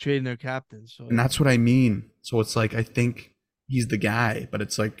do love trading their captains. So. And that's what I mean. So it's like, I think he's the guy, but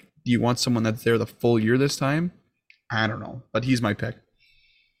it's like, do you want someone that's there the full year this time? I don't know, but he's my pick.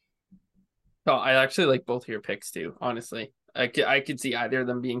 Oh, I actually like both of your picks too, honestly. I could see either of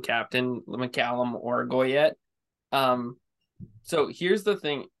them being captain, McCallum or Goyette. So here's the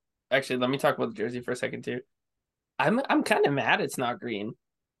thing. Actually, let me talk about the jersey for a second too. I'm kind of mad it's not green.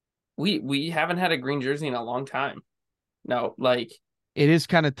 We haven't had a green jersey in a long time. No, like It is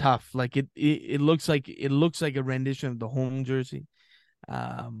kind of tough. Like it looks like a rendition of the home jersey.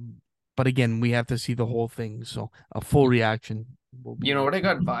 But again, we have to see the whole thing. So a full reaction will be you know what I next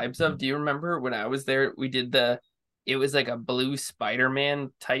got week. vibes of? Do you remember when I was there? We did it was like a blue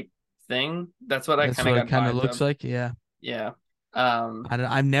Spider-Man type thing. That's what I That's kind of what it got kind of vibes looks of. like. Yeah. Yeah.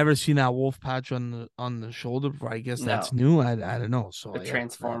 I've never seen that wolf patch on the shoulder before. I guess that's No, new. I don't know. So the yeah,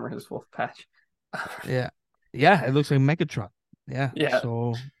 Transformers wolf patch. yeah, yeah. It looks like Megatron. Yeah. Yeah.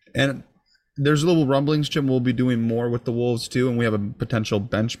 So And there's little rumblings, Jim. We'll be doing more with the Wolves too, and we have a potential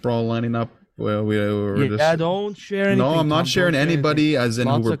bench brawl lining up. Well, we're yeah, just don't share no. anything. I'm not Tom. sharing Don't share anything. anybody as in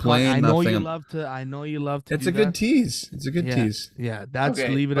who Lots we're of playing. I know Nothing. you love to. I know you love to. It's do a good that. tease. It's a good Yeah, tease. yeah. That's Okay,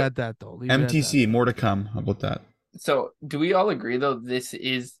 leave it but- at that though. Leave it at that. MTC, more to come. How about that? So do we all agree though? This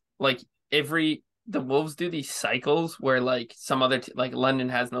is like the Wolves do these cycles where like some other like London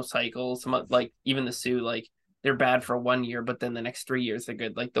has no cycles. Like even the Sioux like they're bad for 1 year, but then the next 3 years they're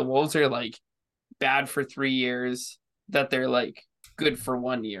good. Like the Wolves are like bad for 3 years, that they're like good for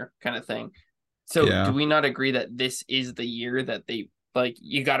 1 year kind of thing. So Yeah. do we not agree that this is the year that they like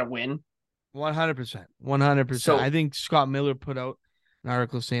you got to win? 100%. 100%. So- I think Scott Miller put out an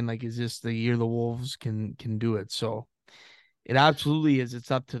article saying like, is this the year the Wolves can do it? So it absolutely is.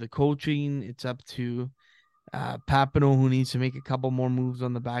 It's up to the coaching. It's up to Papineau, who needs to make a couple more moves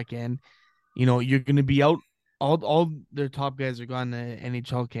on the back end. You know, you're going to be out. All their top guys are gone to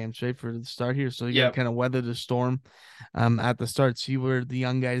NHL camps, right, for the start here. So you got Yep. to kind of weather the storm at the start, see where the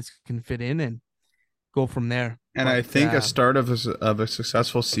young guys can fit in and go from there. And But, I think a start of a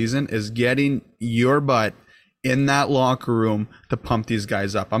successful season is getting your butt in that locker room to pump these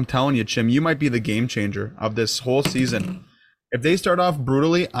guys up. I'm telling you, Chim, you might be the game changer of this whole season. If they start off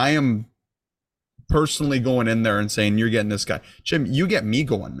brutally, I am personally going in there and saying, you're getting this guy. Chim, you get me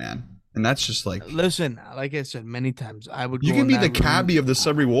going, man. And that's just like, listen, like I said many times, I would. you go can in be that the room. cabbie of the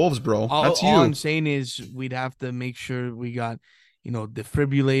Sudbury Wolves, bro. That's you. All I'm saying is we'd have to make sure we got,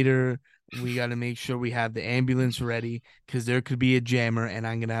 defibrillator. We got to make sure we have the ambulance ready because there could be a jammer and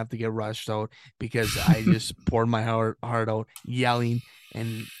I'm going to have to get rushed out because I just poured my heart out yelling.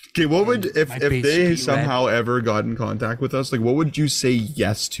 And Okay, what would and if my face they be somehow ever got in contact with us? Like, what would you say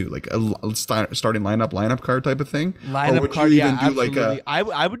yes to? Like a starting lineup card type of thing? Or lineup would card? you Yeah, even do like absolutely.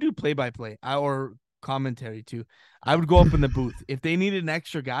 I would do play-by-play or commentary too. I would go up in the booth. If they needed an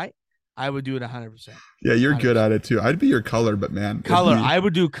extra guy, I would do it 100%. Yeah, you're good 100%. at it too. I'd be your color, but man, Color. I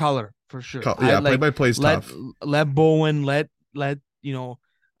would do color for sure. yeah, I'd, play by play's tough. Let Bowen, let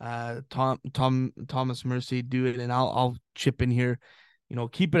Thomas Mercy do it, and I'll chip in here.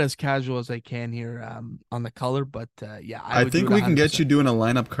 Keep it as casual as I can here on the color. But yeah, I would think do it we can get 100%. you doing a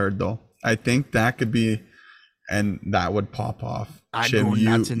lineup card though. I think that could be, and that would pop off. I'd Chim, go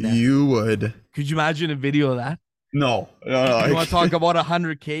nuts in that. you would. Could you imagine a video of that? No. You want to talk about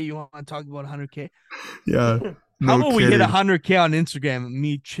 100K? You want to talk about 100K? Yeah. How No about we hit kidding. 100K on Instagram?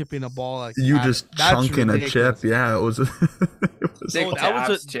 Me chipping a ball like You that? just That's chunking a ridiculous. chip. Yeah, it was. It was Big No, that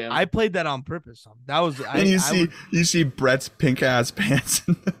was taps, Jim. I played that on purpose. That was and you see Brett's pink ass pants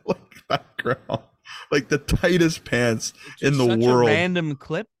in the background, like the tightest pants in the such world. A random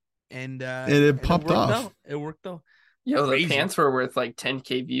clip, and it popped worked off. out. It worked out. Yo, the Crazy. pants were worth like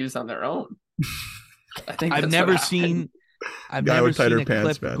 10K views on their own. I think I've that's never what happened. I've Guy never with tighter seen a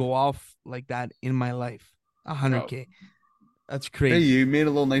pants, clip man. go off like that in my life. 100K. That's crazy. Hey, you made a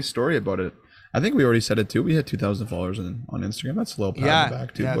little nice story about it. I think we already said it too. We had 2,000 followers on Instagram. That's a little pat on the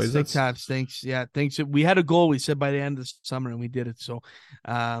back too, boys. Stick tabs. Thanks. Yeah, thanks. We had a goal. We said by the end of the summer, and we did it. So,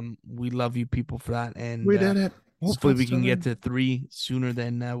 we love you people for that. And we did it. hopefully, we can get to 3 sooner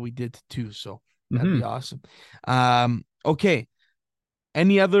than we did to 2. So that'd Mm-hmm. be awesome. Okay.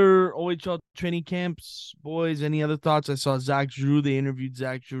 Any other OHL training camps, boys? Any other thoughts? I saw Zach Giroux. They interviewed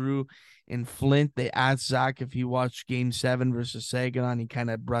Zach Giroux in Flint. They asked Zach if he watched Game 7 versus Saginaw. He kind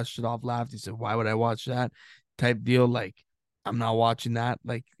of brushed it off, laughed. He said, "Why would I watch that?" Type deal. Like, I'm not watching that.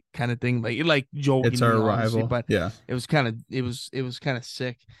 Like, kind of thing. Like joking. It's our obviously, rival. but Yeah, it was kind of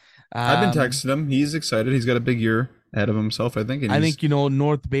sick. I've been texting him. He's excited. He's got a big year ahead of himself, I think. And I think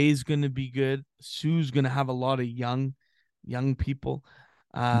North Bay is going to be good. Sioux's going to have a lot of young people.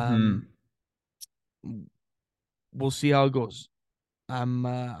 We'll see how it goes.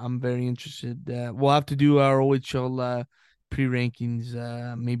 I'm very interested. We'll have to do our OHL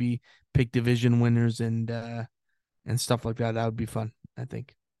pre-rankings. Maybe pick division winners and stuff like that. That would be fun. I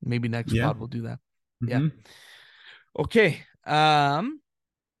think maybe next pod we'll do that. Yeah. Okay.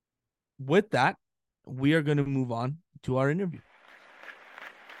 With that, we are going to move on to our interview.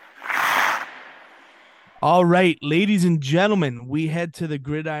 All right, ladies and gentlemen, we head to the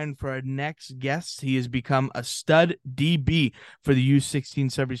gridiron for our next guest. He has become a stud DB for the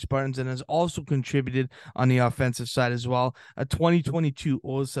U16 Sudbury Spartans and has also contributed on the offensive side as well. A 2022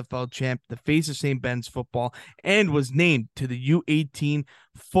 OSFL champ, the face of St. Ben's football, and was named to the U18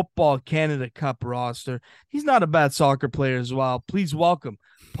 Football Canada Cup roster. He's not a bad soccer player as well. Please welcome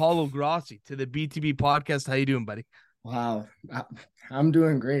Paolo Grossi to the BTB podcast. How you doing, buddy? Wow, I'm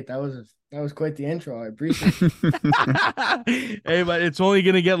doing great. That was quite the intro. I appreciate it. Hey, but it's only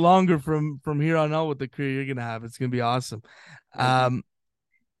gonna get longer from here on out with the career you're gonna have. It's gonna be awesome.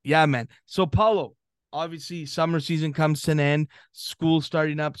 Yeah, man. So Paulo, obviously summer season comes to an end, school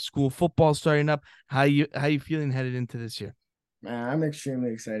starting up, school football starting up. How you feeling headed into this year? Man, I'm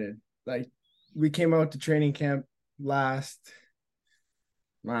extremely excited. Like, we came out to training camp sometime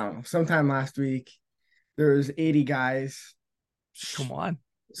last week. There was 80 guys. Come on.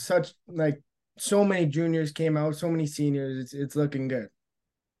 So many juniors came out, so many seniors. It's looking good.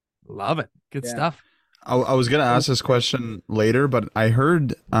 Love it. Good stuff. I was gonna ask this question later, but I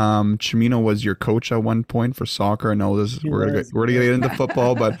heard Chimino was your coach at one point for soccer. I know we're gonna get into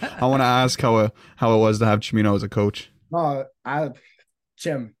football, but I want to ask how it was to have Chimino as a coach. Oh,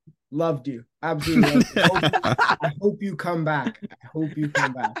 Chim, loved you. Absolutely loved you. I hope you come back.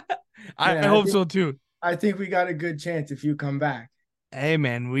 I hope so too. I think we got a good chance if you come back. Hey,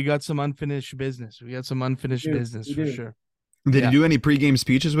 man, we got some unfinished business. For sure. Did he do any pregame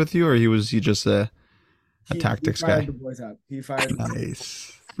speeches with you, or was he just a tactics guy? The boys up. He fired.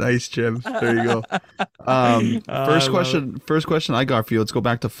 Nice, Jim. There you go. First question I got for you. Let's go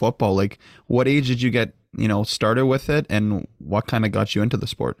back to football. Like, what age did you get, started with it, and what kind of got you into the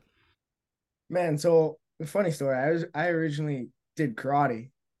sport? Man, so the funny story. I originally did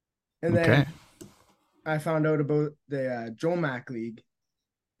karate, and then I found out about the Joe Mac League,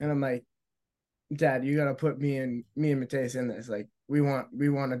 and I'm like, Dad, you gotta put me and Mateus in this. Like, we want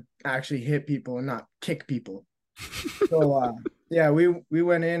to actually hit people and not kick people. So we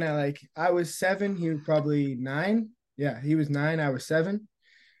went in at I was 7, he was probably 9. Yeah, he was 9, I was 7,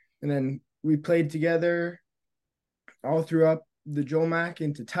 and then we played together all through up the Joe Mac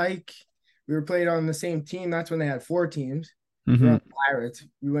into Tyke. We were played on the same team. That's when they had 4 teams. We were on the Pirates.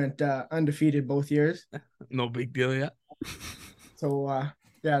 We went undefeated both years. No big deal, yeah. So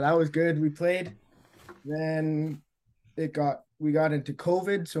that was good. We played. Then we got into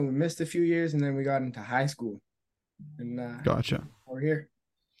COVID, so we missed a few years, and then we got into high school. And gotcha. We're here.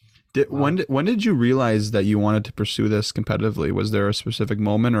 When did you realize that you wanted to pursue this competitively? Was there a specific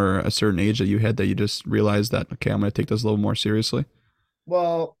moment or a certain age that you had that you just realized that, okay, I'm going to take this a little more seriously?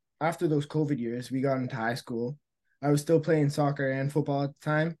 Well, after those COVID years, we got into high school. I was still playing soccer and football at the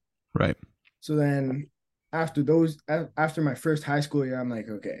time. Right. So then after my first high school year, I'm like,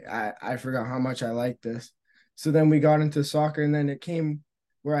 okay, I forgot how much I liked this. So then we got into soccer, and then it came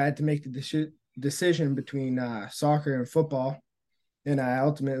where I had to make the decision between soccer and football. And I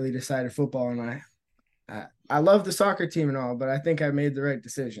ultimately decided football, and I love the soccer team and all, but I think I made the right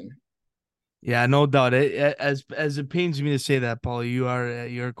decision. Yeah, no doubt. As it pains me to say that, Paul,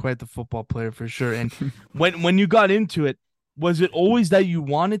 you're quite the football player for sure. And when you got into it, was it always that you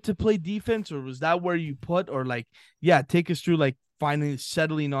wanted to play defense, or was that where you put, or take us through finally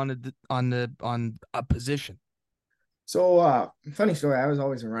settling on a position? So funny story, I was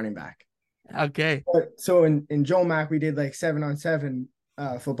always a running back. Okay. So in Joe Mac, we did 7-on-7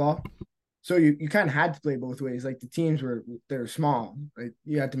 football. So you kind of had to play both ways. Like, the teams were small. Like,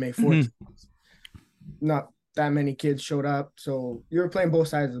 you had to make 4 teams. Not that many kids showed up, so you were playing both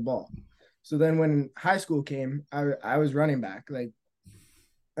sides of the ball. So then when high school came, I was running back.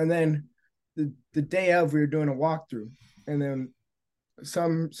 And then the day of, we were doing a walkthrough, and then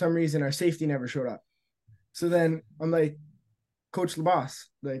some reason our safety never showed up. So then I'm like, Coach LaBosse,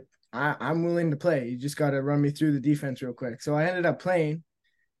 I'm willing to play. You just got to run me through the defense real quick. So I ended up playing,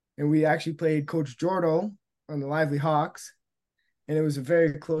 and we actually played Coach Jordo on the Lively Hawks, and it was a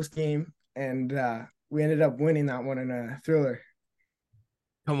very close game, and we ended up winning that one in a thriller.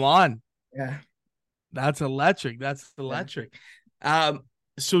 Come on. Yeah. That's electric. Yeah.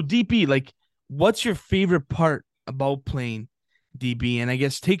 So DB, what's your favorite part about playing DB? And I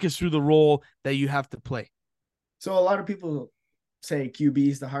guess take us through the role that you have to play. So a lot of people say QB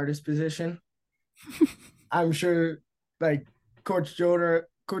is the hardest position. I'm sure Coach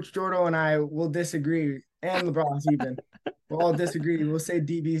Jordo and I will disagree, and LeBron even. We'll all disagree. We'll say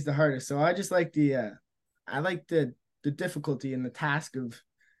DB is the hardest. So I just like the difficulty and the task of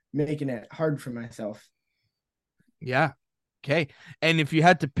making it hard for myself. Yeah. Okay. And if you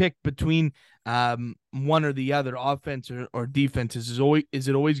had to pick between one or the other, offense or defense, is it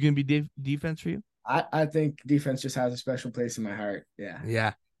always going to be defense for you? I think defense just has a special place in my heart. Yeah.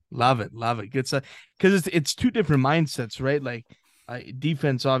 Yeah. Love it. Love it. Good stuff. Because it's two different mindsets, right? Like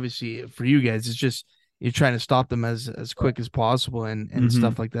defense, obviously, for you guys, it's just you're trying to stop them as quick as possible and Mm-hmm.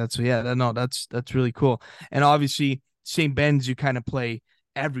 stuff like that. So yeah, no, that's really cool. And obviously, St. Ben's, you kind of play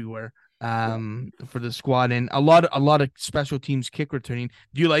everywhere for the squad, and a lot of special teams kick returning.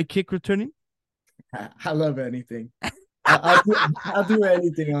 Do you like kick returning? I love anything. I'll do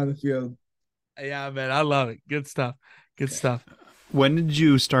anything on the field. Yeah, man, I love it. Good stuff. Good stuff. When did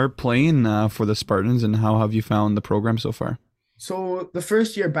you start playing for the Spartans, and how have you found the program so far? So the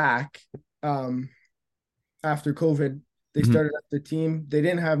first year back, um, after COVID, they Mhm. started up the team. They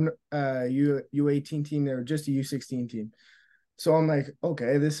didn't have U18 team. They were just a U16 team. So I'm like,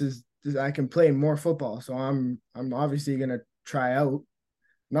 okay, I can play more football. So I'm obviously gonna try out,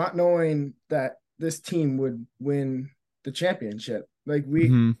 not knowing that this team would win the championship. Like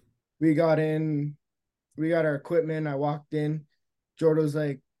Mhm. we got in, we got our equipment. I walked in. Jordo's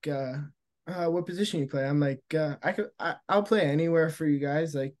like, what position you play? I'm like, I'll play anywhere for you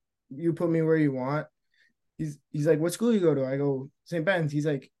guys. Like, you put me where you want. He's like, what school you go to? I go St. Ben's. He's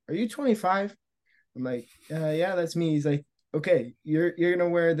like, are you 25? I'm like, yeah, that's me. He's like, okay, you're gonna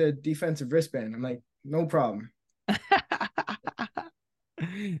wear the defensive wristband. I'm like, no problem.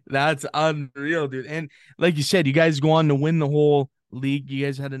 That's unreal, dude. And like you said, you guys go on to win the whole league. You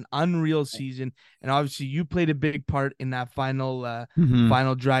guys had an unreal season, and obviously you played a big part in that Mhm.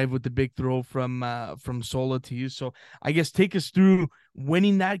 final drive with the big throw from Sola to you. So I guess take us through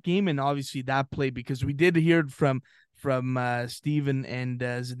winning that game and obviously that play, because we did hear it from Steven and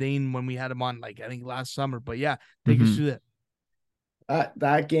Zidane when we had him on, like I think last summer. But yeah, take us Mhm. through that.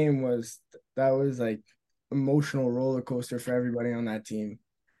 That game was like emotional roller coaster for everybody on that team.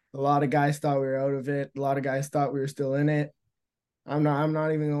 A lot of guys thought we were out of it. A lot of guys thought we were still in it. I'm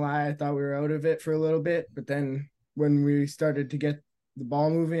not even gonna lie. I thought we were out of it for a little bit, but then when we started to get the ball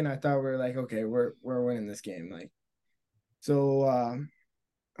moving, I thought we were like, okay, we're winning this game. Like so,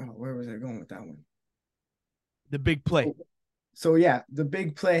 where was I going with that one? The big play. So yeah, the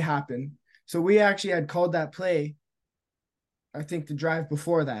big play happened. So we actually had called that play, I think the drive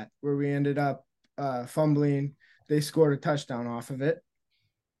before that, where we ended up fumbling. They scored a touchdown off of it.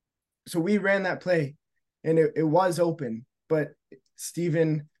 So we ran that play and it was open, but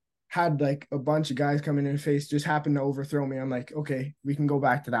Steven had like a bunch of guys coming in face, just happened to overthrow me. I'm like, okay, we can go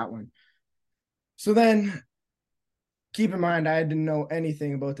back to that one. So then keep in mind, I didn't know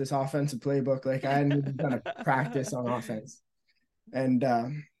anything about this offensive playbook. Like I hadn't even done a practice on offense. And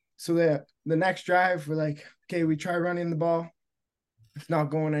so the next drive, we're like, okay, we try running the ball. It's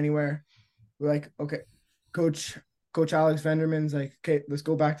not going anywhere. We're like, okay, coach, Coach Alex Venderman's like, okay, let's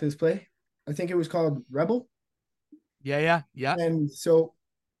go back to this play. I think it was called Rebel. Yeah, yeah, yeah. And so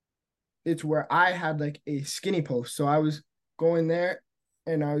it's where I had like a skinny post. So I was going there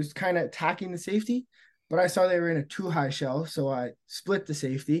and I was kind of attacking the safety, but I saw they were in a too high shell. So I split the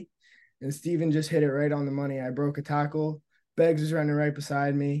safety and Steven just hit it right on the money. I broke a tackle. Beggs was running right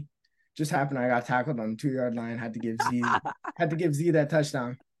beside me. Just happened I got tackled on the 2 yard line. Had to give Z that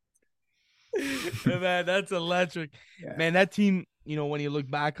touchdown. Man, that's electric. Yeah. Man, that team, when you look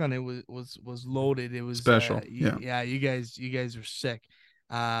back on it, was loaded. It was Special. Yeah. yeah, you guys were sick.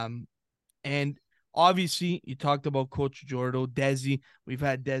 And obviously you talked about Coach Jordo, Desi. We've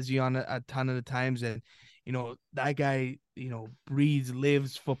had Desi on a ton of the times, and that guy, breathes,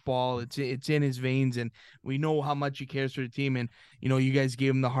 lives football. It's in his veins, and we know how much he cares for the team. And you guys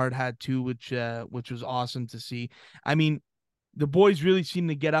gave him the hard hat too, which was awesome to see. I mean, the boys really seem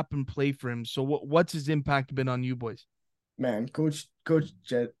to get up and play for him. So what's his impact been on you boys? Man, Coach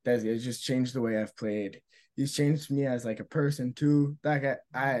Desi has just changed the way I've played. He's changed me as like a person too. That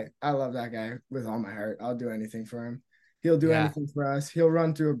guy, I love that guy with all my heart. I'll do anything for him. He'll do Yeah, anything for us. He'll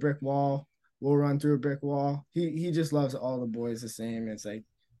run through a brick wall. We'll run through a brick wall. He just loves all the boys the same. It's like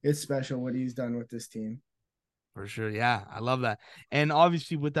it's special what he's done with this team. for sure. Yeah, I love that. And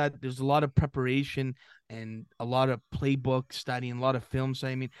obviously with that, there's a lot of preparation and a lot of playbook studying, a lot of film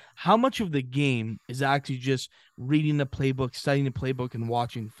study. I mean, how much of the game is actually just reading the playbook, studying the playbook, and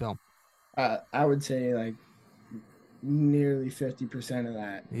watching film? I would say like nearly 50% of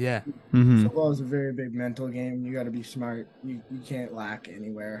that. Yeah, Mhm. Football is a very big mental game. You got to be smart. You can't lack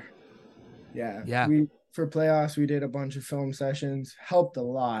anywhere. Yeah, yeah. we for playoffs we did a bunch of film sessions. Helped a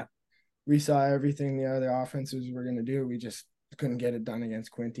lot. We saw everything the other offenses were going to do. We just couldn't get it done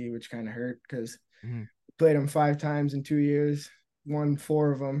against Quinty, which kind of hurt because Mhm. played them 5 times in 2 years, won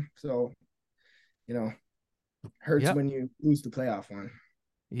 4 of them. So, you know, hurts Yep. when you lose the playoff one.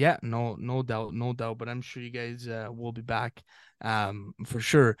 Yeah, no doubt, no doubt. But I'm sure you guys will be back, for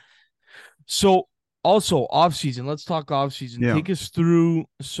sure. So also off season. Let's talk off season. Yeah. Take us through.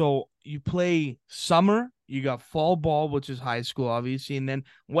 So you play summer. You got fall ball, which is high school, obviously, and then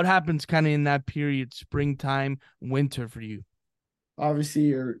what happens kind of in that period, springtime, winter for you? Obviously,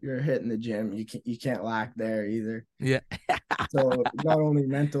 you're hitting the gym. You can't lack there either. Yeah. So not only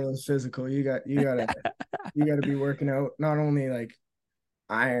mental as physical, you gotta be working out. Not only like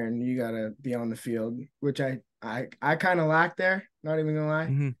iron, you gotta be on the field, which I kind of lack there. Not even gonna lie.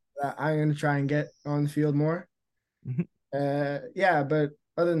 Mhm. I'm gonna try and get on the field more. Mhm. Yeah, but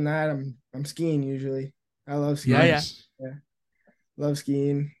other than that, I'm skiing usually. I love skiing. Yeah, Nice. Love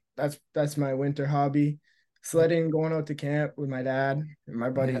skiing. That's my winter hobby. Sledding, going out to camp with my dad and my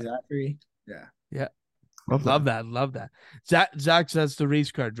buddy Yeah. Zachary. Yeah. Yeah. Love Love that. Zach's that's the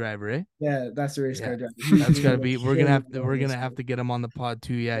race car driver, eh? Yeah, that's the race Yeah. car driver. That's gotta be. We're gonna have to. killing We're this gonna have year. to get him on the pod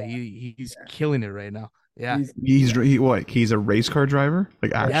too. Yeah, Yeah. he's Yeah. killing it right now. Yeah, He's what? He's a race car driver?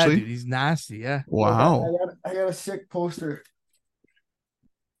 Like yeah, actually? dude, he's nasty. Yeah. Wow. I got a sick poster.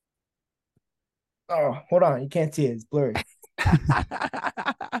 Oh, hold on. You can't see it. It's blurry.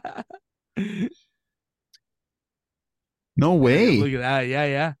 No Look way. at that. Yeah,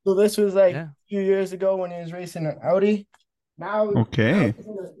 yeah. So this was like Yeah. a few years ago when he was racing an Audi. Now, Okay.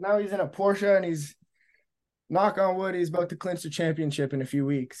 now he's in a Porsche and he's, knock on wood, he's about to clinch the championship in a few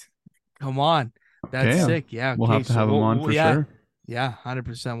weeks. Come on. That's Okay. sick. Yeah. We'll Okay, have to have him on for yeah, sure. yeah,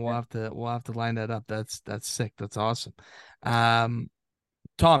 100%. We'll have to line that up. That's sick. That's awesome.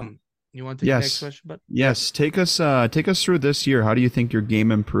 Tom, you want to take the next Yes. question, bud? Yes. Take us through this year. How do you think your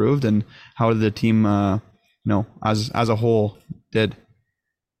game improved and how did the team as a whole did?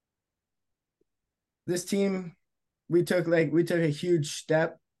 This team, we took a huge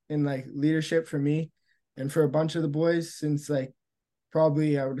step in like leadership for me and for a bunch of the boys since like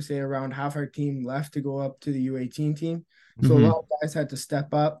probably I would say around half our team left to go up to the U18 team. So a lot of guys had to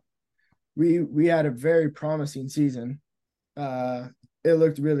step up. We had a very promising season. It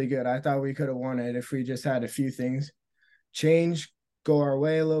looked really good. I thought we could have won it if we just had a few things change, go our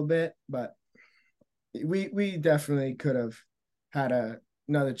way a little bit, but we definitely could have had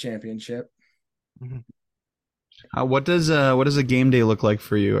another championship. What does a game day look like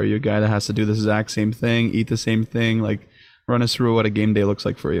for you? Are you a guy that has to do the exact same thing, eat the same thing? Like, run us through what a game day looks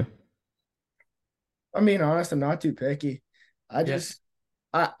like for you. I'm being honest, I'm not too picky. I just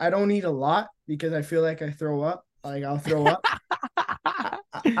I don't eat a lot because I feel like I throw up. Like I'll throw up.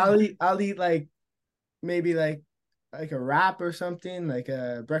 I'll eat like maybe like a wrap or something, like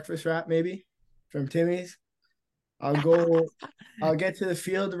a breakfast wrap maybe from Timmy's. I'll get to the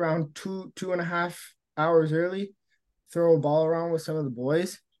field around 2.5 hours early, throw a ball around with some of the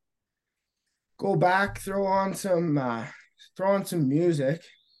boys. Go back, throw on some music.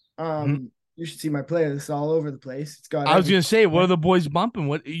 You should see my playlist all over the place. It's got I was gonna say, what are the boys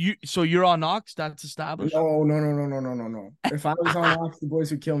bumping? So you're on Ox? That's established. No. If I was on Ox, the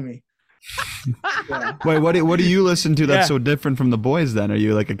boys would kill me. Yeah. Wait, what do you listen to that's Yeah. so different from the boys then? Are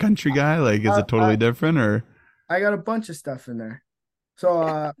you like a country guy? Like, is it totally different or? I got a bunch of stuff in there.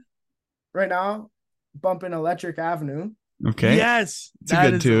 So right now, bumping Electric Avenue. Okay. Yes, It's a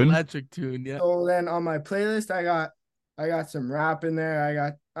good tune. Electric tune. Yeah. So then on my playlist, I got some rap in there. I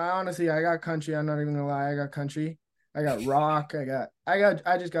got country. I'm not even gonna lie. I got country. I got rock.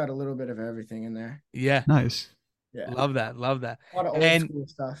 I just got a little bit of everything in there. Yeah. Nice. Yeah. Love that. Love that. A lot of old And school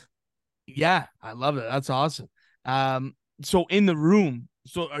stuff. yeah, I love it. That's awesome. So in the room,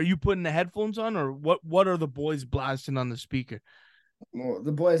 so are you putting the headphones on, or what are the boys blasting on the speaker? Well,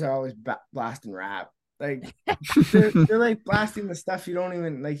 the boys are always blasting rap. Like they're like blasting the stuff you don't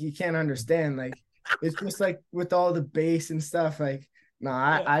even like. You can't understand. Like it's just like with all the bass and stuff. Like no,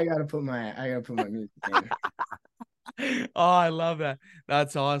 I gotta put my music in. Oh, I love that.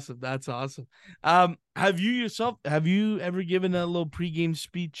 That's awesome. That's awesome. Have you ever given a little pregame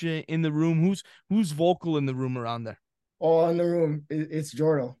speech in the room? Who's vocal in the room around there? All in the room. It's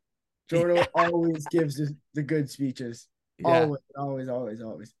Jordan. Jordan always gives the good speeches. Yeah. Always.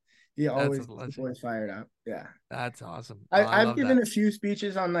 He always a legend. always fired up. Yeah. That's awesome. I've love given that. a few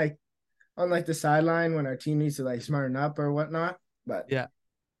speeches on the sideline when our team needs to like smarten up or whatnot. But Yeah.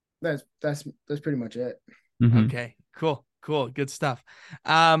 that's pretty much it. Mhm. Okay, cool, good stuff.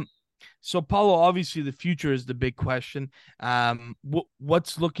 So Paolo, obviously the future is the big question. What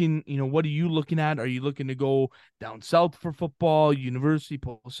are you looking at? Are you looking to go down south for football, university,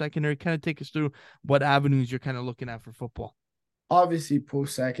 post-secondary? Kind of take us through what avenues you're kind of looking at for football. Obviously,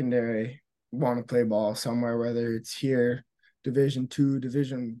 post-secondary, want to play ball somewhere, whether it's here, Division 2,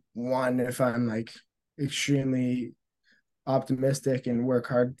 Division 1, extremely optimistic and work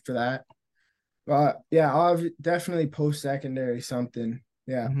hard for that. But yeah, I'll definitely post-secondary something.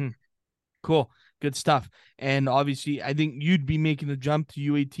 Yeah. Mm-hmm. Cool. Good stuff. And obviously, I think you'd be making the jump to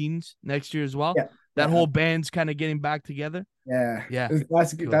U18s next year as well. Yeah. That Yeah. whole band's kind of getting back together. Yeah. Yeah.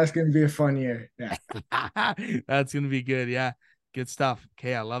 That's Cool. that's gonna be a fun year. Yeah. That's gonna be good. Yeah. Good stuff.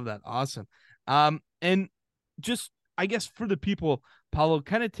 Okay, I love that. Awesome. And just I guess for the people, Paolo,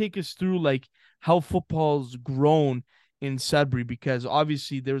 kind of take us through like how football's grown in Sudbury, because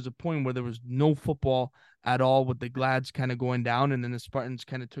obviously there was a point where there was no football at all with the Glads kind of going down, and then the Spartans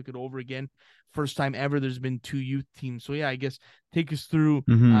kind of took it over again. First time ever there's been 2 youth teams. So yeah, I guess take us through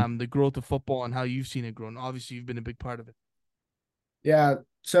the growth of football and how you've seen it grow. And obviously you've been a big part of it. Yeah.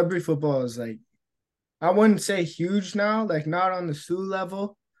 Sudbury football is like, I wouldn't say huge now, like not on the Sioux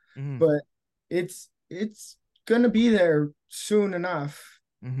level, Mm-hmm. but it's gonna be there soon enough.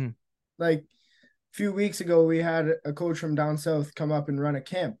 Mm-hmm. Like a few weeks ago, we had a coach from down south come up and run a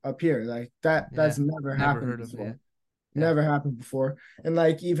camp up here. Like that's Yeah. never Never happened heard of it. before. Yeah. Never happened before. And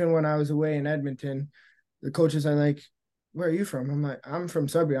like even when I was away in Edmonton, the coaches are like, "Where are you from?" I'm like, "I'm from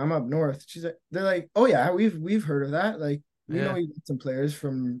Sudbury. I'm up north." They're like, "Oh yeah, we've heard of that. Like we know Yeah. you got some players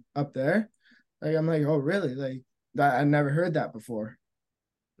from up there." Like I'm like, "Oh really?" Like that I never heard that before.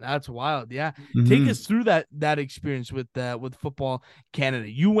 That's wild. Yeah. Mm-hmm. Take us through that experience with Football Canada.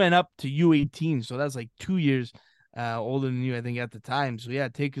 You went up to U18, so that's like 2 years older than you, I think, at the time. So yeah,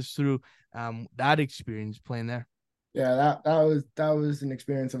 take us through that experience playing there. Yeah, that was an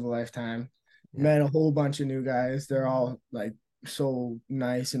experience of a lifetime. Yeah. Met a whole bunch of new guys. They're all like so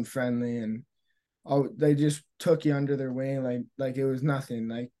nice and friendly, and they just took you under their wing like it was nothing.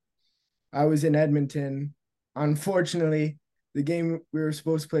 Like I was in Edmonton. Unfortunately, the game we were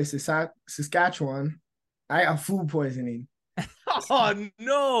supposed to play Saskatchewan, I got food poisoning. Oh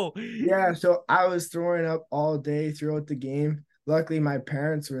no. Yeah, so I was throwing up all day throughout the game. Luckily, my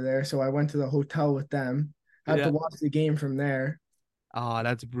parents were there, so I went to the hotel with them. Had to Yeah. watch the game from there. Oh,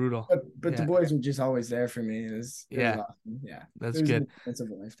 that's brutal. But the Yeah. boys were just always there for me. It was Yeah. awesome. Yeah, That's it was good. an experience of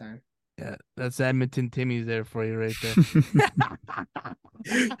a lifetime. Yeah, that's Edmonton Timmy's there for you right there.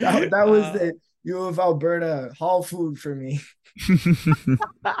 That was the U of Alberta hall food for me.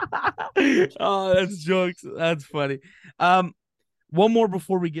 Oh, that's jokes. That's funny. One more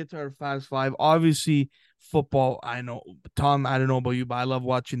before we get to our fast five. Obviously, football. I know, Tom. I don't know about you, but I love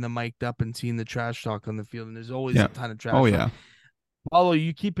watching the mic'd up and seeing the trash talk on the field. And there's always a ton of trash. Oh talk. yeah. Paolo,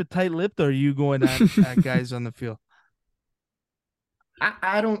 you keep it tight-lipped, or are you going at guys on the field?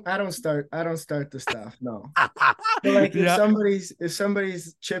 I don't start the stuff. No. But like if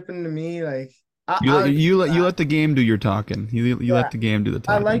somebody's chipping to me, like you let the game do your talking. You let the game do the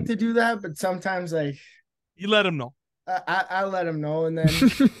talking. I like to do that, but sometimes like you let them know. I let him know, and then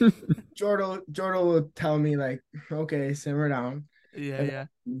Jordan will tell me like, okay, simmer down. Yeah.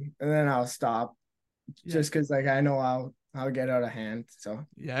 And then I'll stop, just because like I know I'll get out of hand. So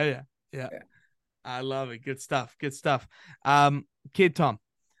yeah. I love it. Good stuff. Okay, Tom.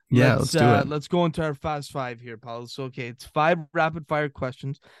 Yeah, let's do it. Let's go into our fast five here, Paolo. So, okay, it's 5 rapid fire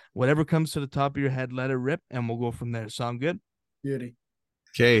questions. Whatever comes to the top of your head, let it rip, and we'll go from there. Sound good? Beauty.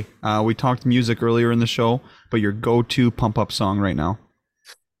 Okay. We talked music earlier in the show, but your go-to pump-up song right now?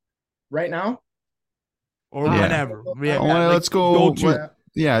 Right now? Or whenever. Let's go.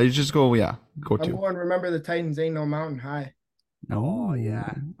 You just go. Yeah, go-to. I'm going. Remember the Titans ain't no mountain high. Oh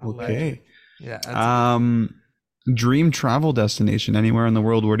yeah. Okay. Yeah. Dream travel destination anywhere in the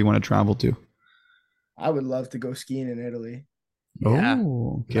world. Where do you want to travel to? I would love to go skiing in Italy. Yeah.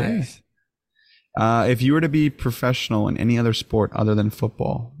 Oh, okay. Nice. If you were to be professional in any other sport other than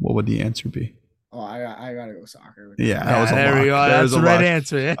football, what would the answer be? Oh, I gotta go soccer. Yeah, that was a there lock. we go. That's the right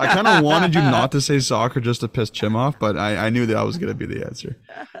answer. Yeah. I kind of wanted you not to say soccer just to piss Jim off, but I knew that was going to be the answer.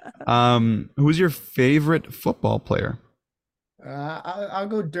 Who's your favorite football player? I'll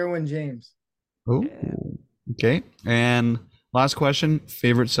go Derwin James. Oh, okay. And last question: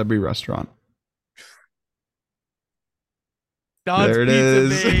 favorite Sudbury restaurant? Don's there it Pizza,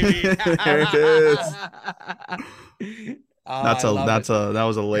 is. baby. There it is. That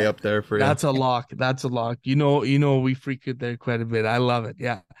was a layup there for you. That's a lock. You know, we frequent there quite a bit. I love it.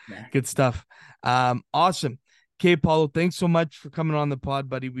 Yeah. Good stuff. Awesome. Okay, Paolo, thanks so much for coming on the pod,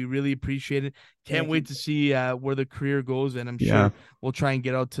 buddy. We really appreciate it. Can't wait to see where the career goes, and I'm sure we'll try and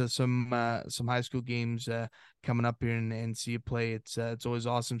get out to some high school games coming up here and see you play. It's always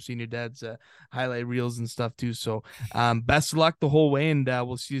awesome seeing your dad's highlight reels and stuff too. So best of luck the whole way, and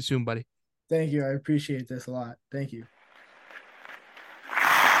we'll see you soon, buddy. Thank you. I appreciate this a lot. Thank you.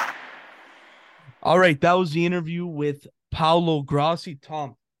 All right, that was the interview with Paolo Grossi.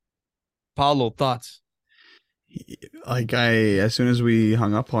 Tom, Paolo, thoughts? Like as soon as we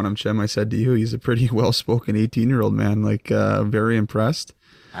hung up on him, Chem, I said to you, he's a pretty well-spoken 18-year-old man. Like, very impressed.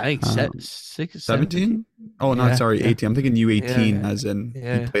 I think Um, 17. Oh, not Yeah, sorry, yeah, 18. I'm thinking yeah, U18, yeah, as in he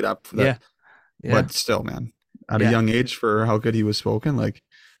yeah, played up for that. yeah, yeah, But still, man, at a yeah. young age for how good he was spoken, like,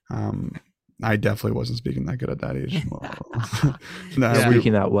 um, I definitely wasn't speaking that good at that age. Well, nah, Yeah.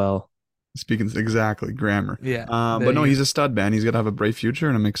 Speaking that well. speaking exactly grammar. Yeah, But there no, you he's a stud, man. He's gonna have a bright future,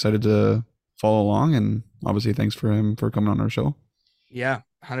 and I'm excited to follow along. And obviously, thanks for him for coming on our show. Yeah,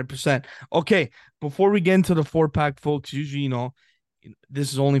 100%. Okay, before we get into the 4-pack, folks, usually,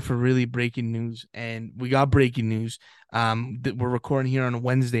 this is only for really breaking news, and we got breaking news. That we're recording here on a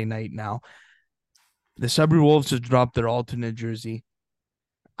Wednesday night now. The Sudbury Wolves have dropped their alternate jersey.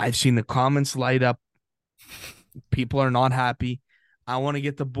 I've seen the comments light up. People are not happy. I want to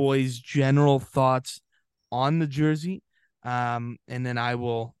get the boys' general thoughts on the jersey, and then I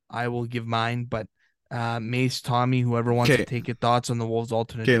will give mine. But Mace, Tommy, whoever wants to Okay. take your thoughts on the Wolves'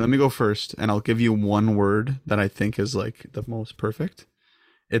 alternate. Okay, let me go first, and I'll give you one word that I think is like the most perfect.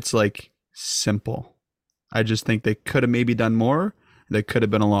 It's like simple. I just think they could have maybe done more. They could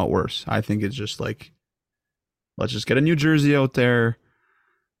have been a lot worse. I think it's just like, let's just get a new jersey out there.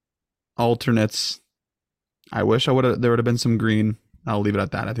 Alternates. I wish there would have been some green. I'll leave it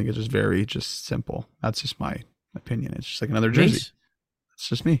at that. I think it's just very just simple. That's just my opinion. It's just like another jersey. Mace? It's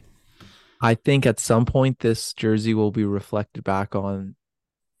just me. I think at some point this jersey will be reflected back on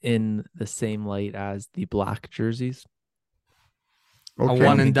in the same light as the black jerseys. A Okay. one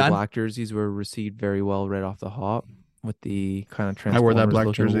I and think the done? black jerseys were received very well right off the hop with the kind of I wore that Transformers black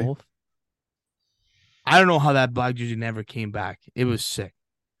looking jersey. wolf. I don't know how that black jersey never came back. It was sick.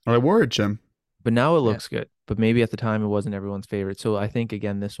 I wore it, Jim. But now it Yeah. looks good. But maybe at the time it wasn't everyone's favorite. So I think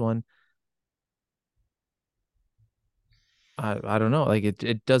again this one, I don't know. Like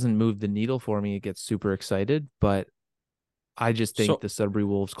it doesn't move the needle for me. It gets super excited, but I just think So the Sudbury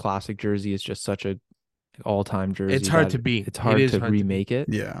Wolves classic jersey is just such a all-time jersey. it's hard that to beat. It's hard is to hard remake it.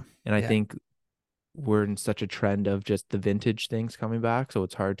 Yeah. And I Yeah. think we're in such a trend of just the vintage things coming back. So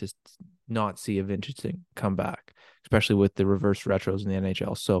it's hard to not see a vintage thing come back, especially with the reverse retros in the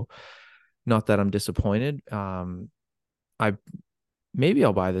NHL. So not that I'm disappointed. Maybe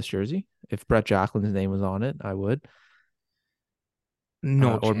I'll buy this jersey. If Brett Jacquelin's name was on it, I would.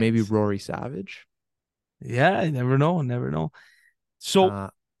 No Or maybe chance. Rory Savage. Yeah, I never know. Never know. So Uh,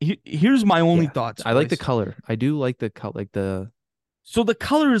 here's my only yeah. thoughts. I like the boys. color. I do like the color, like the So the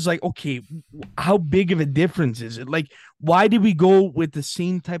color is like, okay, how big of a difference is it? Like, why did we go with the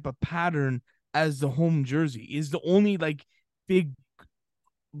same type of pattern as the home jersey? Is the only like big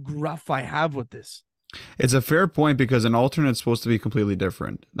gruff I have with this. It's a fair point because an alternate's supposed to be completely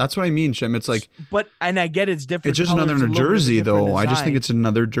different. That's what I mean, Shim. It's like, and I get it's different. it's just colors, another a little bit of a jersey, different though. I just think design. it's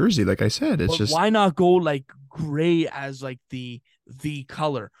another jersey. Like I said, it's But just why not go like gray as like the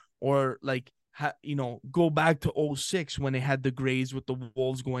color, or like go back to 06 when they had the grays with the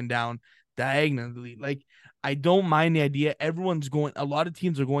wolves going down diagonally. Like, I don't mind the idea. Everyone's going. A lot of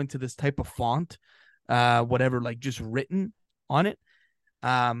teams are going to this type of font, whatever, like just written on it.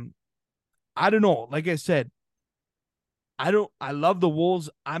 I don't know. Like I said, I love the Wolves.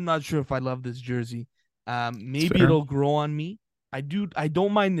 I'm not sure if I love this jersey. Maybe fair. it'll grow on me. I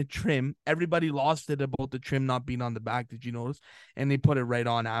don't mind the trim. Everybody lost it about the trim not being on the back. Did you notice? And they put it right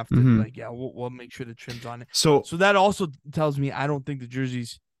on after. Mhm. Like, yeah, we'll make sure the trim's on it. So So that also tells me I don't think the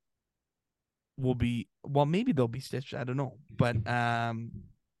jerseys will be. Well, maybe they'll be stitched. I don't know. But I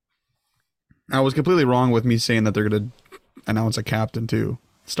was completely wrong with me saying that they're going to announce a captain too.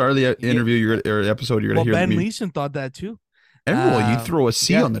 Start of the interview, or episode, you're going to hear Ben me. Leeson thought that too. Everyone, you throw a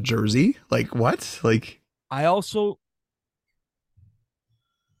C yeah. on the jersey. Like what? Like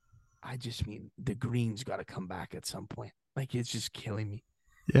I just mean the green's got to come back at some point. Like, it's just killing me.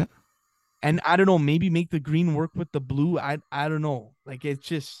 Yeah. And I don't know, maybe make the green work with the blue. I don't know. Like, it's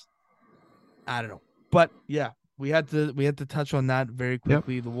just, I don't know. But yeah, we had to touch on that very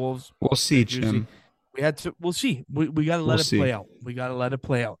quickly. The Wolves. We'll see, jersey. Jim. We'll see. We got to let it play out. We got to let it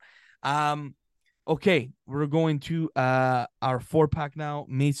play out. Okay, we're going to our 4-pack now.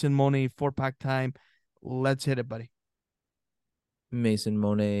 Mason Monet 4-pack time. Let's hit it, buddy. Mason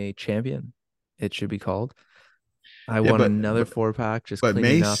Monet champion, it should be called. I won another 4-pack, just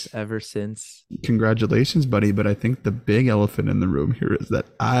cleaning up ever since. Congratulations, buddy. But I think the big elephant in the room here is that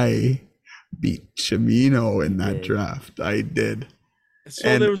I beat Chimino in that draft. I did.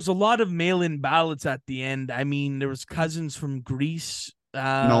 So there was a lot of mail-in ballots at the end. I mean, there was cousins from Greece.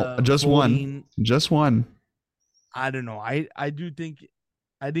 No, just voting. one. Just one. I don't know. I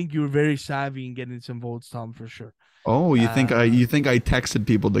think you were very savvy in getting some votes, Tom, for sure. Oh, you think I texted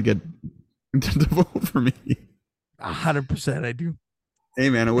people to get to vote for me? 100% I do. Hey,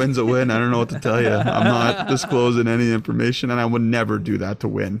 man, a win's a win. I don't know what to tell you. I'm not disclosing any information, and I would never do that to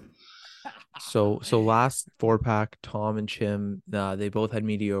win. So last 4-pack, Tom and Chim, they both had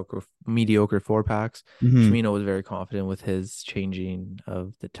mediocre 4-packs. Mhm. Chimino was very confident with his changing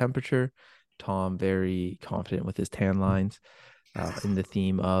of the temperature. Tom very confident with his tan lines, in the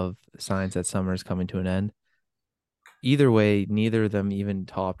theme of signs that summer is coming to an end. Either way, neither of them even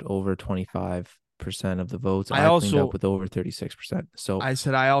topped over 25% of the votes. I I cleaned also- up with over 36%. So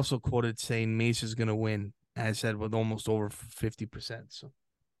I also quoted saying Mace is gonna win. I said with almost over 50%. So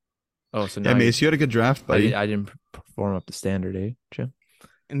so Yeah, now Mace, you had a good draft, buddy. I didn't perform up the standard, eh, Jim?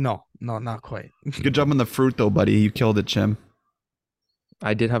 no, not quite. Good job on the fruit, though, buddy. You killed it, Chim.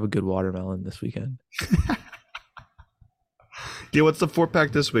 I did have a good watermelon this weekend. Yeah, what's the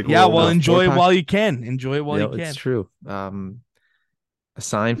 4-pack this week? Yeah, well, no, enjoy it 4-pack. while you can. Enjoy it while Yeah, you can. it's true. A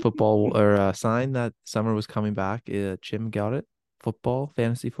sign football or a sign that summer was coming back. Jim got it.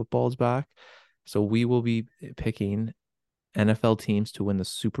 Fantasy football is back. So we will be picking NFL teams to win the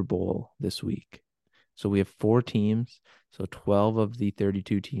Super Bowl this week. So we have 4 teams. So 12 of the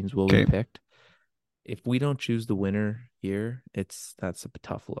 32 teams will be Okay. picked. If we don't choose the winner here, that's a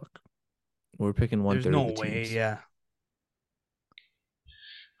tough look. We're picking There's 1/3 no of the way. teams. Yeah.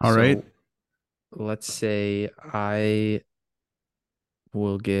 All right. Let's say I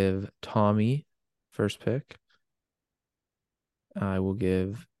will give Tommy first pick. I will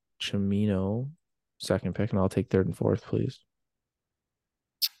give Chimino second pick, and I'll take third and fourth, please.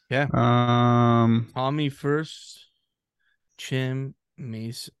 Tommy first, Chim,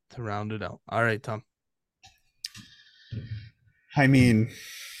 Mace to round it out. All right, Tom. I mean,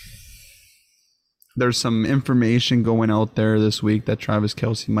 there's some information going out there this week that Travis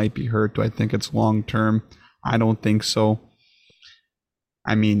Kelce might be hurt. Do I think it's long term? I don't think so.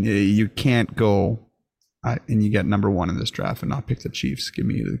 I mean, you can't go and you get number 1 in this draft and not pick the Chiefs. Give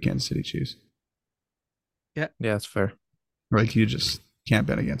me the Kansas City Chiefs. Yeah, that's fair. Like, you just can't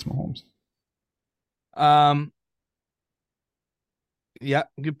bet against Mahomes. Yeah,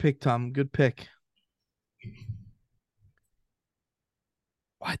 good pick, Tom. Good pick.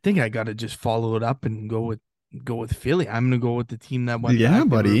 I think I gotta just follow it up and go with Philly. I'm gonna go with the team that went back. They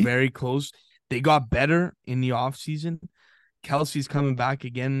buddy. were very close. They got better in the offseason. Kelsey's coming back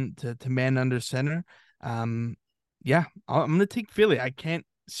again to man under center. Yeah, I'm gonna take Philly. I can't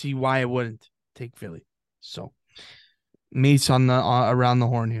see why I wouldn't take Philly. So Mace on the around the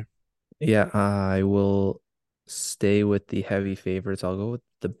horn here. Yeah, I will stay with the heavy favorites. I'll go with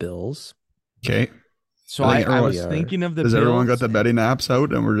the Bills. Okay. So I think I was everyone- thinking of the Has Bills. everyone got the betting apps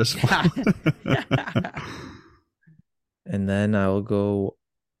out and we're just And then I'll go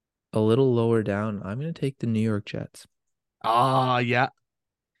a little lower down. I'm going to take the New York Jets. Yeah.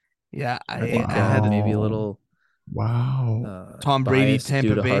 I think I had maybe a Wow. little Tom Brady, bias Tampa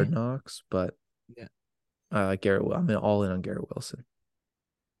due to Bay. Hard Knocks, but Yeah. Garrett. I'm all in on Garrett Wilson.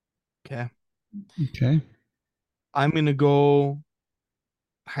 Okay. Okay. I'm gonna go.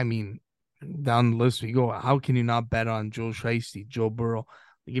 I mean, down the list we go. How can you not bet on Joe Shiesty, Joe Burrow?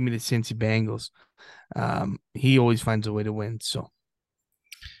 Give me the Cincy Bengals. He always finds a way to win. So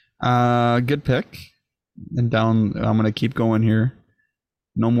Good pick. And down, I'm going to keep going here.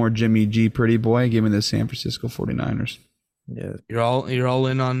 No more Jimmy G, pretty boy. Give me the San Francisco 49ers. Yeah, you're all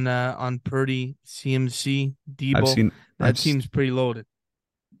in on Purdy, CMC, Debo. That team's pretty loaded.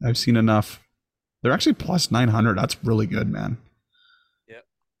 I've seen enough. They're actually plus 900. That's really good, man. Yep.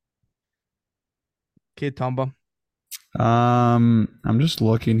 Okay, Tomba. I'm just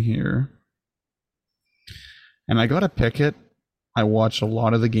looking here. And I got to pick it. I watch a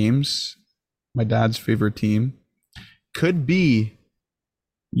lot of the games. My dad's favorite team could be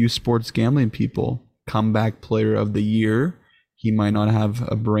you sports gambling people. Comeback player of the year. He might not have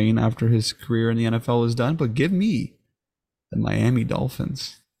a brain after his career in the NFL is done, but give me the Miami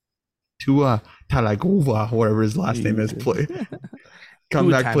Dolphins. Tua Tagovailoa, whatever his last name is, play.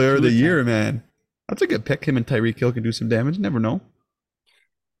 Comeback player of the year, man. That's a good pick. Him and Tyreek Hill can do some damage. Never know.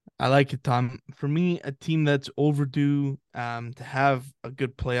 I like it, Tom. For me, a team that's overdue to have a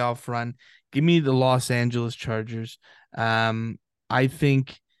good playoff run. Give me the Los Angeles Chargers. I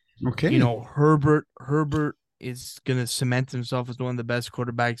think Okay. Herbert is gonna cement himself as one of the best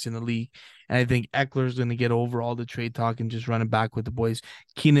quarterbacks in the league, and I think Eckler's gonna get over all the trade talk and just run it back with the boys.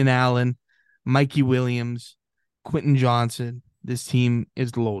 Keenan Allen, Mikey Williams, Quentin Johnson. This team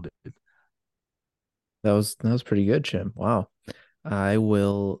is loaded. that was pretty good, Jim. Wow. I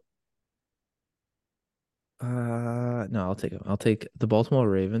will. No, I'll take him. I'll take the Baltimore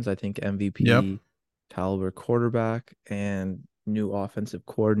Ravens. I think MVP Yep. caliber quarterback and new offensive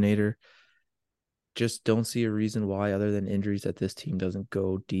coordinator. just don't see a reason why, other than injuries, that this team doesn't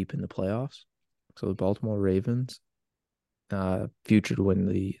go deep in the playoffs. So the Baltimore Ravens, future to win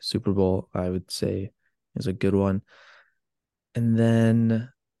the Super Bowl, I would say, is a good one. And then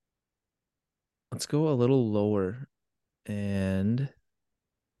let's go a little lower. And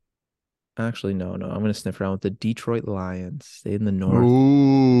actually, no. I'm going to sniff around with the Detroit Lions. Stay in the North.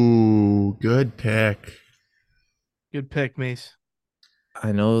 Ooh, good pick. Good pick, Mace.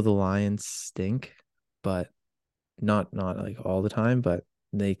 I know the Lions stink, but not like all the time, but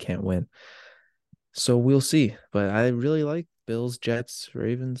they can't win. So we'll see. But I really like Bills, Jets,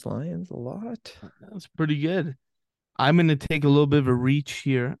 Ravens, Lions a lot. That's pretty good. I'm going to take a little bit of a reach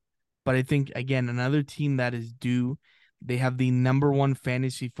here, but I think, again, another team that is due. They have the number one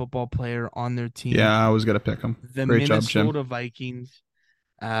fantasy football player on their team. Yeah, I was going to pick him. The Great job, Jim. Minnesota Vikings.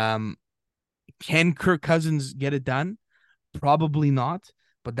 Can Kirk Cousins get it done? Probably not,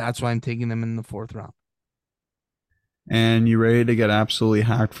 but that's why I'm taking them in the 4th round. And you ready to get absolutely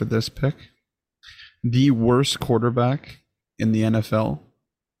hacked for this pick? The worst quarterback in the NFL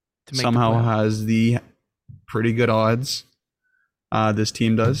somehow has the pretty good odds. This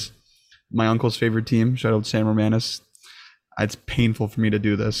team does. My uncle's favorite team, shout out San Romanis. It's painful for me to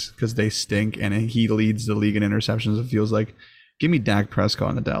do this because they stink, and he leads the league in interceptions, it feels like. Give me Dak Prescott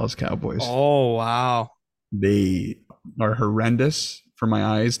and the Dallas Cowboys. Oh, wow. They are horrendous for my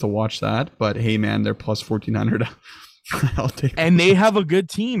eyes to watch that, but hey, man, they're plus 1,400. I'll take and they have a good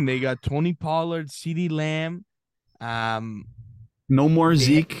team. They got Tony Pollard, CeeDee Lamb. No more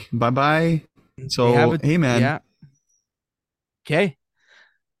Zeke. Bye-bye. So, hey, man. Yeah. Okay.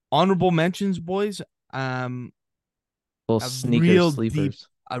 Honorable mentions, boys. Sleepers.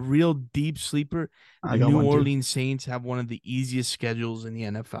 A real deep sleeper. The New Orleans Saints have one of the easiest schedules in the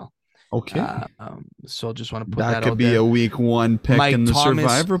NFL. Okay. So just want to put that out there. That could be a week 1 pick in the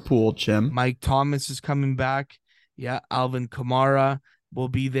survivor pool, Jim. Mike Thomas is coming back. Yeah, Alvin Kamara will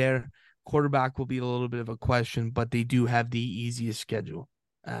be there. Quarterback will be a little bit of a question, but they do have the easiest schedule.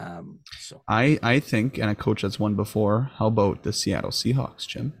 So I think, and a coach that's won before, how about the Seattle Seahawks,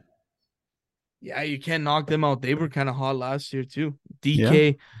 Jim? Yeah, you can't knock them out. They were kind of hot last year too.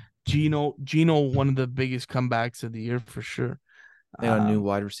 DK, yeah. Gino, one of the biggest comebacks of the year for sure. They got a new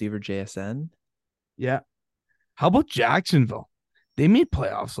wide receiver, JSN. Yeah. How about Jacksonville? They made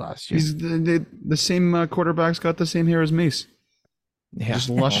playoffs last year. He's the same quarterback's got the same hair as Mace. Yeah, just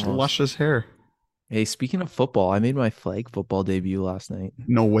luscious hair. Hey, speaking of football, I made my flag football debut last night.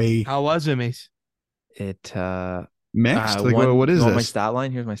 No way. How was it, Mace? It mixed. What is this? My stat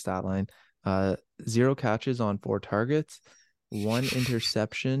line. Here's my stat line. 0 catches on 4 targets, 1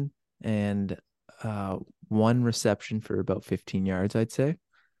 interception, and 1 reception for about 15 yards, I'd say.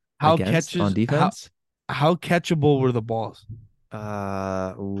 On defense? How catchable were the balls?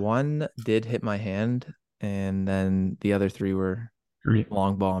 1 did hit my hand, and then the other 3 were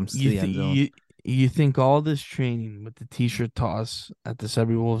long bombs to the end zone. You think all this training with the t-shirt toss at the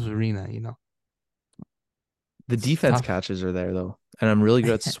Sudbury Wolves Arena, the defense catches are there though, and I'm really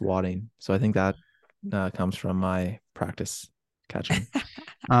good at swatting, so I think that comes from my practice catching.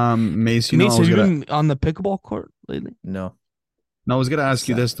 Mace, have you been on the pickleball court lately? No, I was gonna ask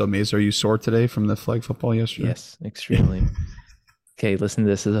you this though, Mace. Are you sore today from the flag football yesterday? Yes, extremely. Okay, listen to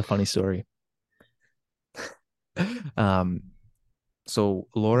this. This is a funny story. So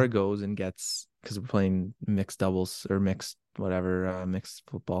Laura goes and gets, because we're playing mixed doubles or mixed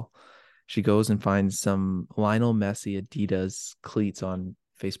football. She goes and finds some Lionel Messi Adidas cleats on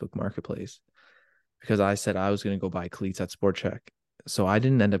Facebook Marketplace, because I said I was going to go buy cleats at Sport Check. So I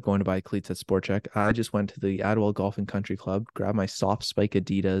didn't end up going to buy cleats at Sport Check. I just went to the Adwell Golf and Country Club, grabbed my soft spike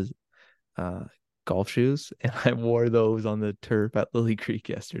Adidas golf shoes, and I wore those on the turf at Lily Creek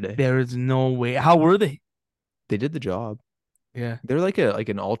yesterday. There is no way. How were they? They did the job. Yeah. They're like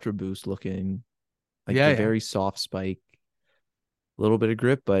an Ultra Boost looking, very soft spike. A little bit of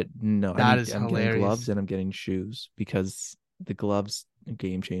grip, but no, I'm hilarious. Getting gloves and I'm getting shoes, because the gloves are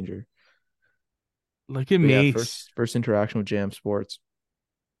game changer. Look at me. Yeah, first interaction with Jam Sports.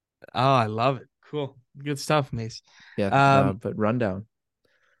 Oh, I love it. Cool. Good stuff, Mace. Yeah. But rundown.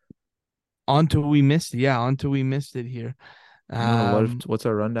 Until we missed it here. What's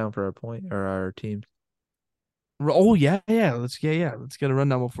our rundown for our point or our team? Oh yeah. Let's get a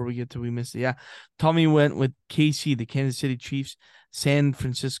rundown before we get to we missed it. Yeah. Tommy went with KC, the Kansas City Chiefs, San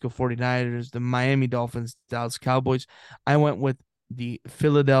Francisco 49ers, the Miami Dolphins, Dallas Cowboys. I went with the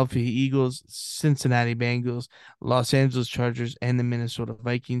Philadelphia Eagles, Cincinnati Bengals, Los Angeles Chargers, and the Minnesota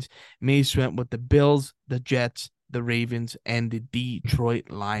Vikings. Mace went with the Bills, the Jets, the Ravens, and the Detroit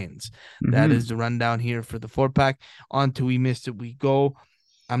Lions. Mm-hmm. That is the rundown here for the 4-pack. On to we missed it we go.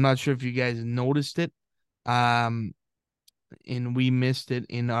 I'm not sure if you guys noticed it. And we missed it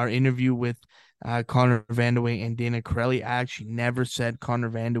in our interview with Connor Vandeweghe and Dana Corelli. I actually never said Connor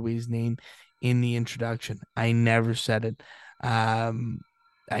Vandeweghe's name in the introduction. I never said it.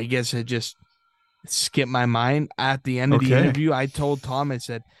 I guess it just skipped my mind. At the end of the Okay. interview, I told Tom, I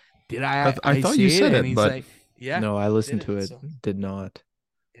said, did I thought say you said it? it, And he's but like, yeah. No, I listened did to it. So, Did not.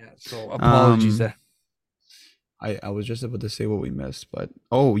 yeah. So apologies there. I was just about to say what we missed, but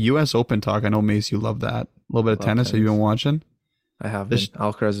U.S. Open talk. I know, Mace, you love that. A little bit of Love tennis. Have you tennis. been watching? I have This- been.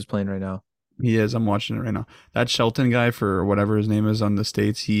 Alcaraz is playing right now. He is. I'm watching it right now. That Shelton guy, for whatever his name is on the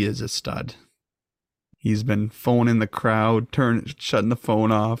States, he is a stud. He's been phoning the crowd, shutting the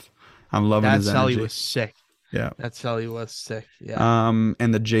phone off. I'm loving That his Sally energy. was sick. Yeah. That Sally was sick. Yeah.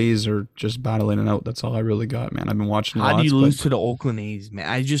 And the Jays are just battling it out. That's all I really got, man. I've been watching How lots, do you but lose to the Oakland A's, man?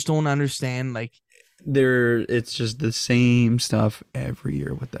 I just don't understand. Like, it's just the same stuff every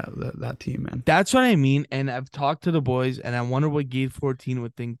year with that team, man. that's what I mean. And I've talked to the boys, and I wonder what Gate 14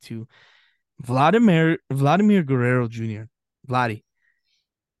 would think too. Vladimir Guerrero Jr. Vladdy,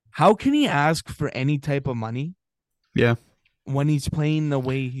 how can he ask for any type of money? Yeah. When he's playing the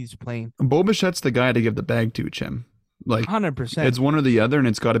way he's playing, Bo Bichette's the guy to give the bag to, Chim. Like 100%. it's one or the other, and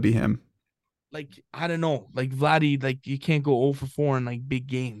it's got to be him. Like, I don't know, like Vladdy, like you can't go 0 for 4 in like big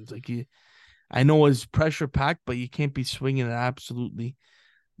games. Like I know it's pressure packed, but you can't be swinging it absolutely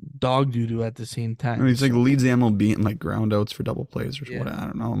dog doo at the same time. I mean, he's like leads the MLB in like ground outs for double plays or what. I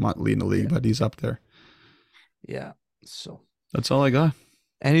don't know. I'm not leading the league, but he's up there. Yeah. So that's all I got.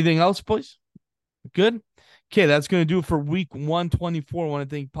 Anything else, boys? Good. Okay, that's going to do it for week 124. I want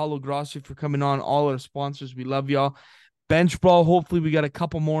to thank Paolo Grossi for coming on, all our sponsors. We love y'all. Bench Brawl, hopefully we got a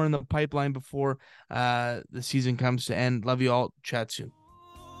couple more in the pipeline before the season comes to end. Love you all. Chat soon.